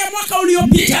Mifadhaiko ya mwaka may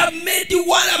uliopita have made you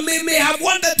may have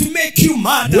wanted to make you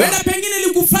mad, huenda pengine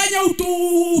ilikufanya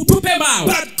utupe mbao,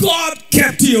 but God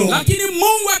kept you. lakini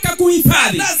Mungu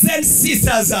akakuhifadhi. Brothers and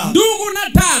sisters, Ndugu na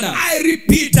dada, I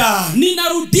repeat,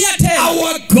 ninarudia tena,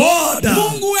 our God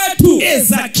Mungu wetu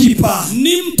is a keeper.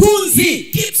 ni mtunzi, He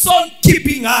keeps on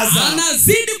keeping us,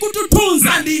 anazidi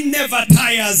kututunza and he never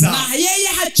tires. na yeye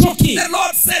hachoki. The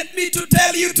Lord sent me to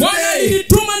tell you Bwana today,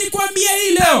 alinituma nikwambie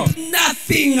hii leo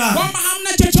nothing kwamba hamna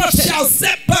chochote chochote shall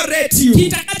separate you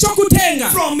kitakachokutenga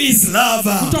from his love.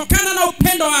 kutokana na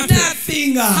upendo wake.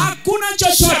 Nothing Hakuna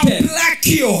shall chochote pluck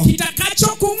you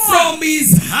kitakachokung'oa from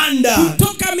his hand.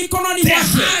 kutoka mikononi The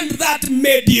mwake. hand that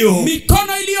made you.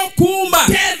 Mikono iliyokuumba.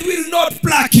 Death will not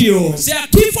pluck you.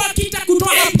 Kifo hakitakutoa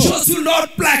hapo. Angels will not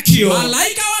pluck you.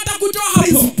 Malaika watakutoa hapo.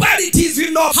 Principalities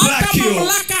will not pluck you.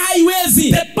 Mamlaka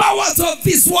haiwezi. The powers of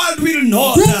this world will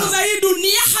not. Nguvu za hii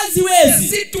dunia haziwezi.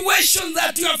 The situations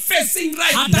that you are facing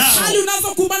right hata now, hali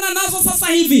unazokumbana nazo sasa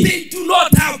hivi, they do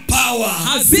not have power.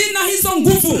 Hazina hizo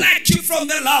nguvu. Pluck you from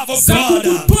the love of za God.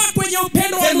 kukutoa kwenye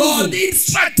upendo wa The Lord Mungu.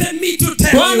 instructed me to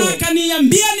tell Bwana you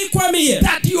akaniambia nikwambie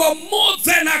that you are more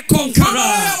than a kama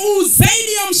conqueror wewe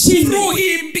zaidi ya mshindi through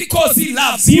him because he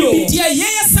loves you. kupitia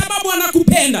yeye sababu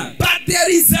anakupenda. But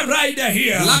there is a rider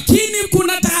here. Lakini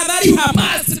kuna tahadhari You hapa.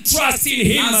 must trust in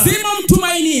him. Lazima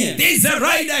mtumainie. There is a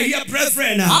rider here,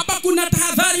 brethren. Hapa kuna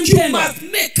tahadhari You mpendwa. must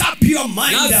make up your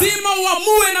mind. Lazima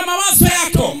uamue na mawazo No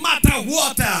yako. matter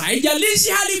what, Haijalishi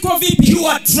hali iko vipi.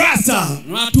 your trust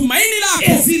Tumaini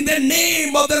lako is in the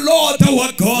name of the Lord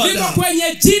our God. liko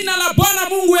kwenye jina la Bwana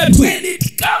Mungu wetu. When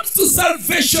it comes to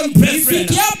salvation, brethren,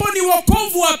 Ifikiapo ni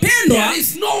wokovu wapendwa, there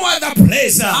is no other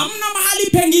place hamna mahali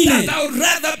pengine that I would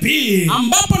rather be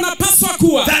ambapo napaswa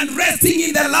kuwa than resting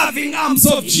in the loving arms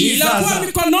of Jesus. ila kuwa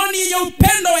mikononi yenye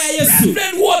upendo wa Yesu.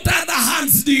 Brethren, what other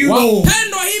hands do you know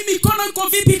Wapendwa, hii mikono iko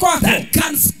vipi kwako? that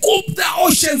can scoop the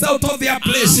oceans out of their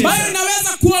places? Ambayo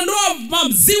inaweza kuondoa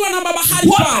maziwa na bahari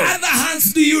What kwao. other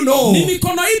hands do you know Ni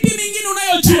mikono ipi mingine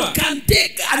unayojua that can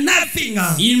take a nothing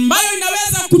ambayo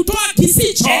inaweza kutoa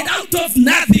kisicho and out of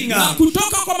nothing na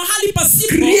kutoka kwa mahali pasipo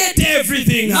create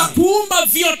everything? na kuumba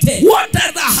vyote? What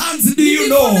other hands do you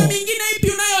Mikono know mingine ipi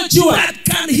unayojua that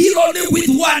can heal only with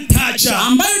one touch?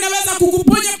 ambayo inaweza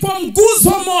kukuponya kwa mguso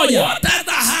mmoja? What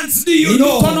other hands do you Ni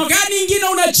know mikono gani ingine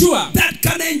unajua that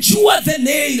can endure the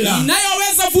nail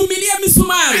inayoweza vumilia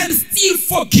misumari and still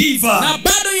forgive? na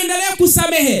bado iendelee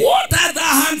kusamehe? What other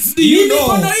hands do Ni you know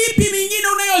mikono ipi mingine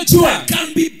unayojua that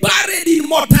can be buried in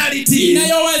mortality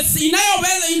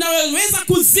inayoweza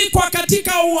kuzikwa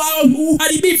katika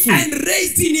uharibifu and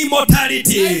raised in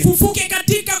immortality? na ifufuke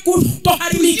katika Do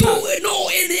kutoharibika? you know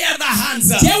any other hands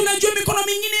Je, unajua mikono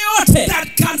mingine yote that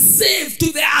can save to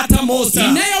the uttermost? Do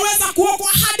inayoweza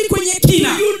kuokoa hadi kwenye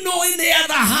kina? you know any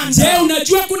other hands Je,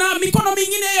 unajua kuna mikono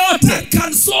mingine yote that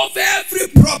can solve every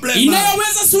problem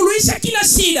inayoweza suluhisha kila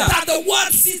shida that the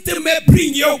world system may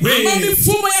bring your ambayo way?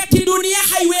 mifumo ya kidunia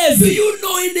Do haiwezi? you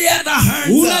know any other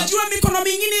hands Unajua mikono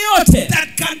mingine yote that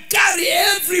can carry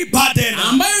every burden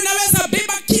ambayo inaweza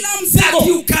beba kila that mzigo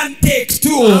you can take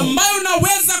to? ambayo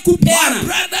unaweza My kupeana?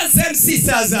 brothers and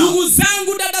sisters, Ndugu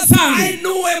zangu, dada I zangu,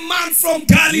 know a man from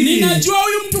Galilee. ninajua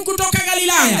huyu mtu kutoka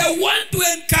Galilaya. I want to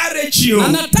encourage you Na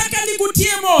nataka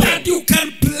nikutie moyo that you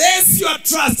can place your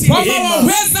trust in kwamba him.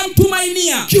 waweza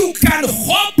mtumainia. You can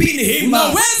hope in him.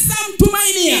 Unaweza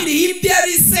mtumainia. In him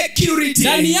there is security.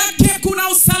 Ndani yake kuna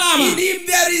In usalama. him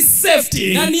there is safety.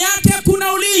 Ndani yake kuna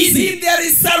In ulinzi. him there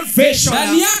is salvation.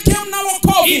 Ndani yake mna In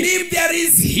wokovu. him there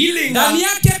is healing. Ndani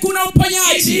yake kuna In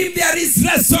uponyaji. him there is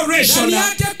restoration. Ndani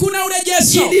yake kuna In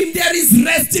urejesho. him there is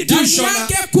Ndani restitution.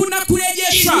 yake kuna In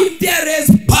kurejeshwa. him there is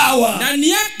power. Ndani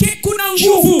yake kuna You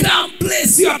nguvu. can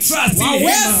place your trust in him.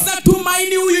 Waweza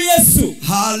tumaini huyu Yesu.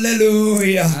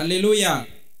 Hallelujah. Haleluya.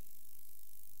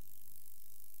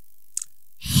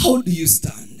 How do you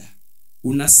stand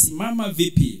Unasimama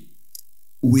vipi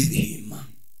with him?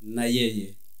 na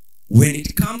yeye? When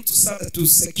it comes to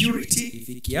security,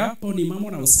 Ifikiapo ni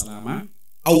mambo na usalama,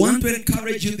 I want to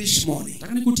encourage you this morning.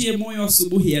 nataka nikutie moyo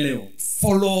asubuhi ya leo.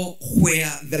 Follow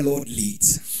where the Lord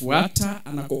leads. Fuata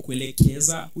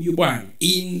anakokuelekeza huyu Bwana.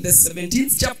 In the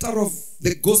 17th chapter of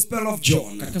the Gospel of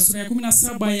John, Katika sura ya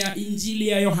 17 ya Injili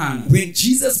ya Yohana, when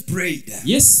Jesus prayed,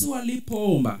 Yesu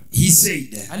alipoomba, he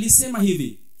said, alisema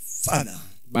hivi: Father,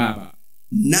 Baba,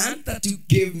 none that you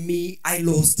gave me I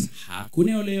lost,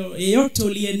 hakuna yeyote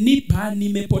uliyenipa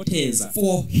nimepoteza,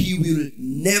 for he will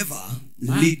never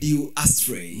lead you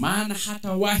astray. maana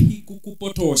hatawahi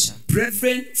kukupotosha.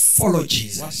 Brethren, follow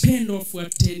Jesus. Wapendwa,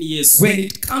 fuateni Yesu. When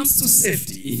it comes to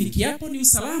safety, Ifikiapo ni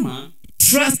usalama,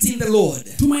 trust in the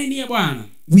Lord tumainie Bwana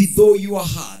with all your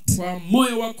heart, kwa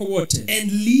moyo wako wote,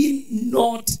 and lean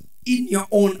not in your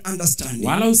own understanding.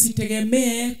 wala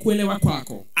usitegemee kuelewa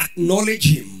kwako. Acknowledge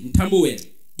him Mtambue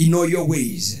in all your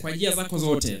ways, kwa njia zako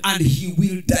zote, and he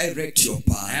will direct your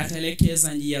path.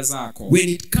 ataelekeza njia zako. When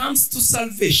it comes to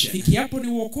salvation, Fikiapo ni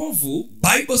wokovu,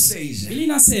 Bible says, Biblia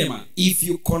inasema, if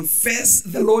you confess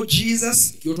the Lord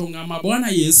Jesus ukiungama Bwana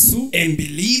Yesu and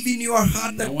believe in your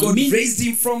heart that God raised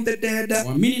him from the dead,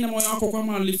 uamini na moyo wako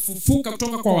kwamba alifufuka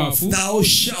kutoka kwa wafu, thou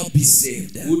shalt be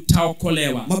saved.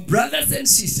 utaokolewa. My brothers and Ndugu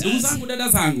sisters, zangu, dada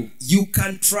zangu, you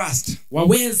can trust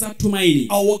waweza tumaini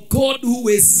our God who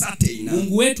is certain,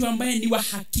 Mungu wetu ambaye ni wa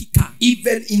hakika,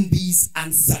 even in these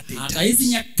uncertain hata hizi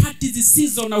times. nyakati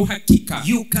zisizo na uhakika.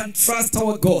 You can trust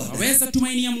our God Waweza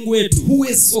tumaini ya Mungu wetu who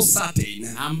is so certain,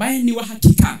 ambaye ni wa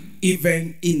hakika,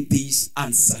 even in these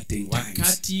uncertain times.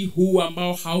 wakati huu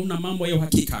ambao hauna mambo ya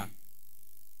uhakika.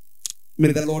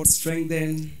 May the Lord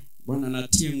strengthen Bwana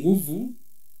natie nguvu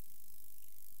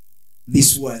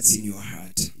these words in your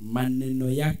heart, maneno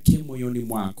yake moyoni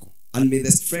mwako. and may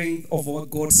the strength of our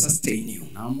God sustain you.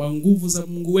 Naomba nguvu za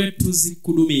Mungu wetu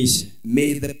zikudumishe.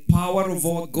 May the power of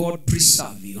our God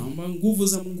preserve you. Naomba nguvu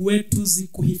za Mungu wetu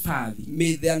zikuhifadhi.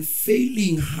 May the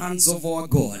unfailing hands of our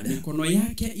God Mikono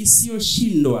yake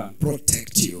isiyoshindwa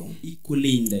protect you.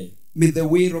 ikulinde. May the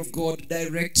way of God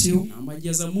direct you. Naomba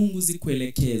njia za Mungu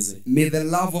zikuelekeze. May the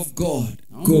love of God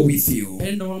go with you.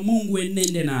 Upendo wa Mungu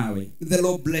enende nawe. The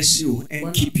Lord bless you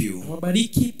and keep you.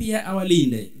 Wabariki pia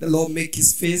awalinde. The Lord make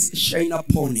his face shine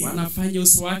upon you. Bwana afanye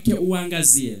uso wake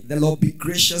uangazie. The Lord be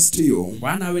gracious to you.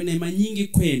 Bwana awe neema nyingi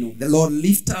kwenu. The Lord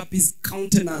lift up his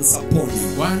countenance upon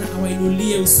you. Bwana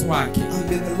awainulie uso wake. And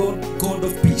may the Lord God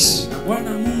of peace Na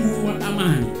Bwana Mungu wa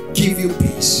amani give you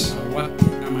peace awape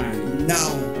amani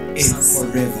now and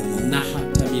forevermore. na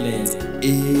hata milele.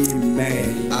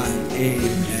 Amen and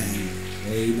amen.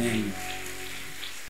 Amen.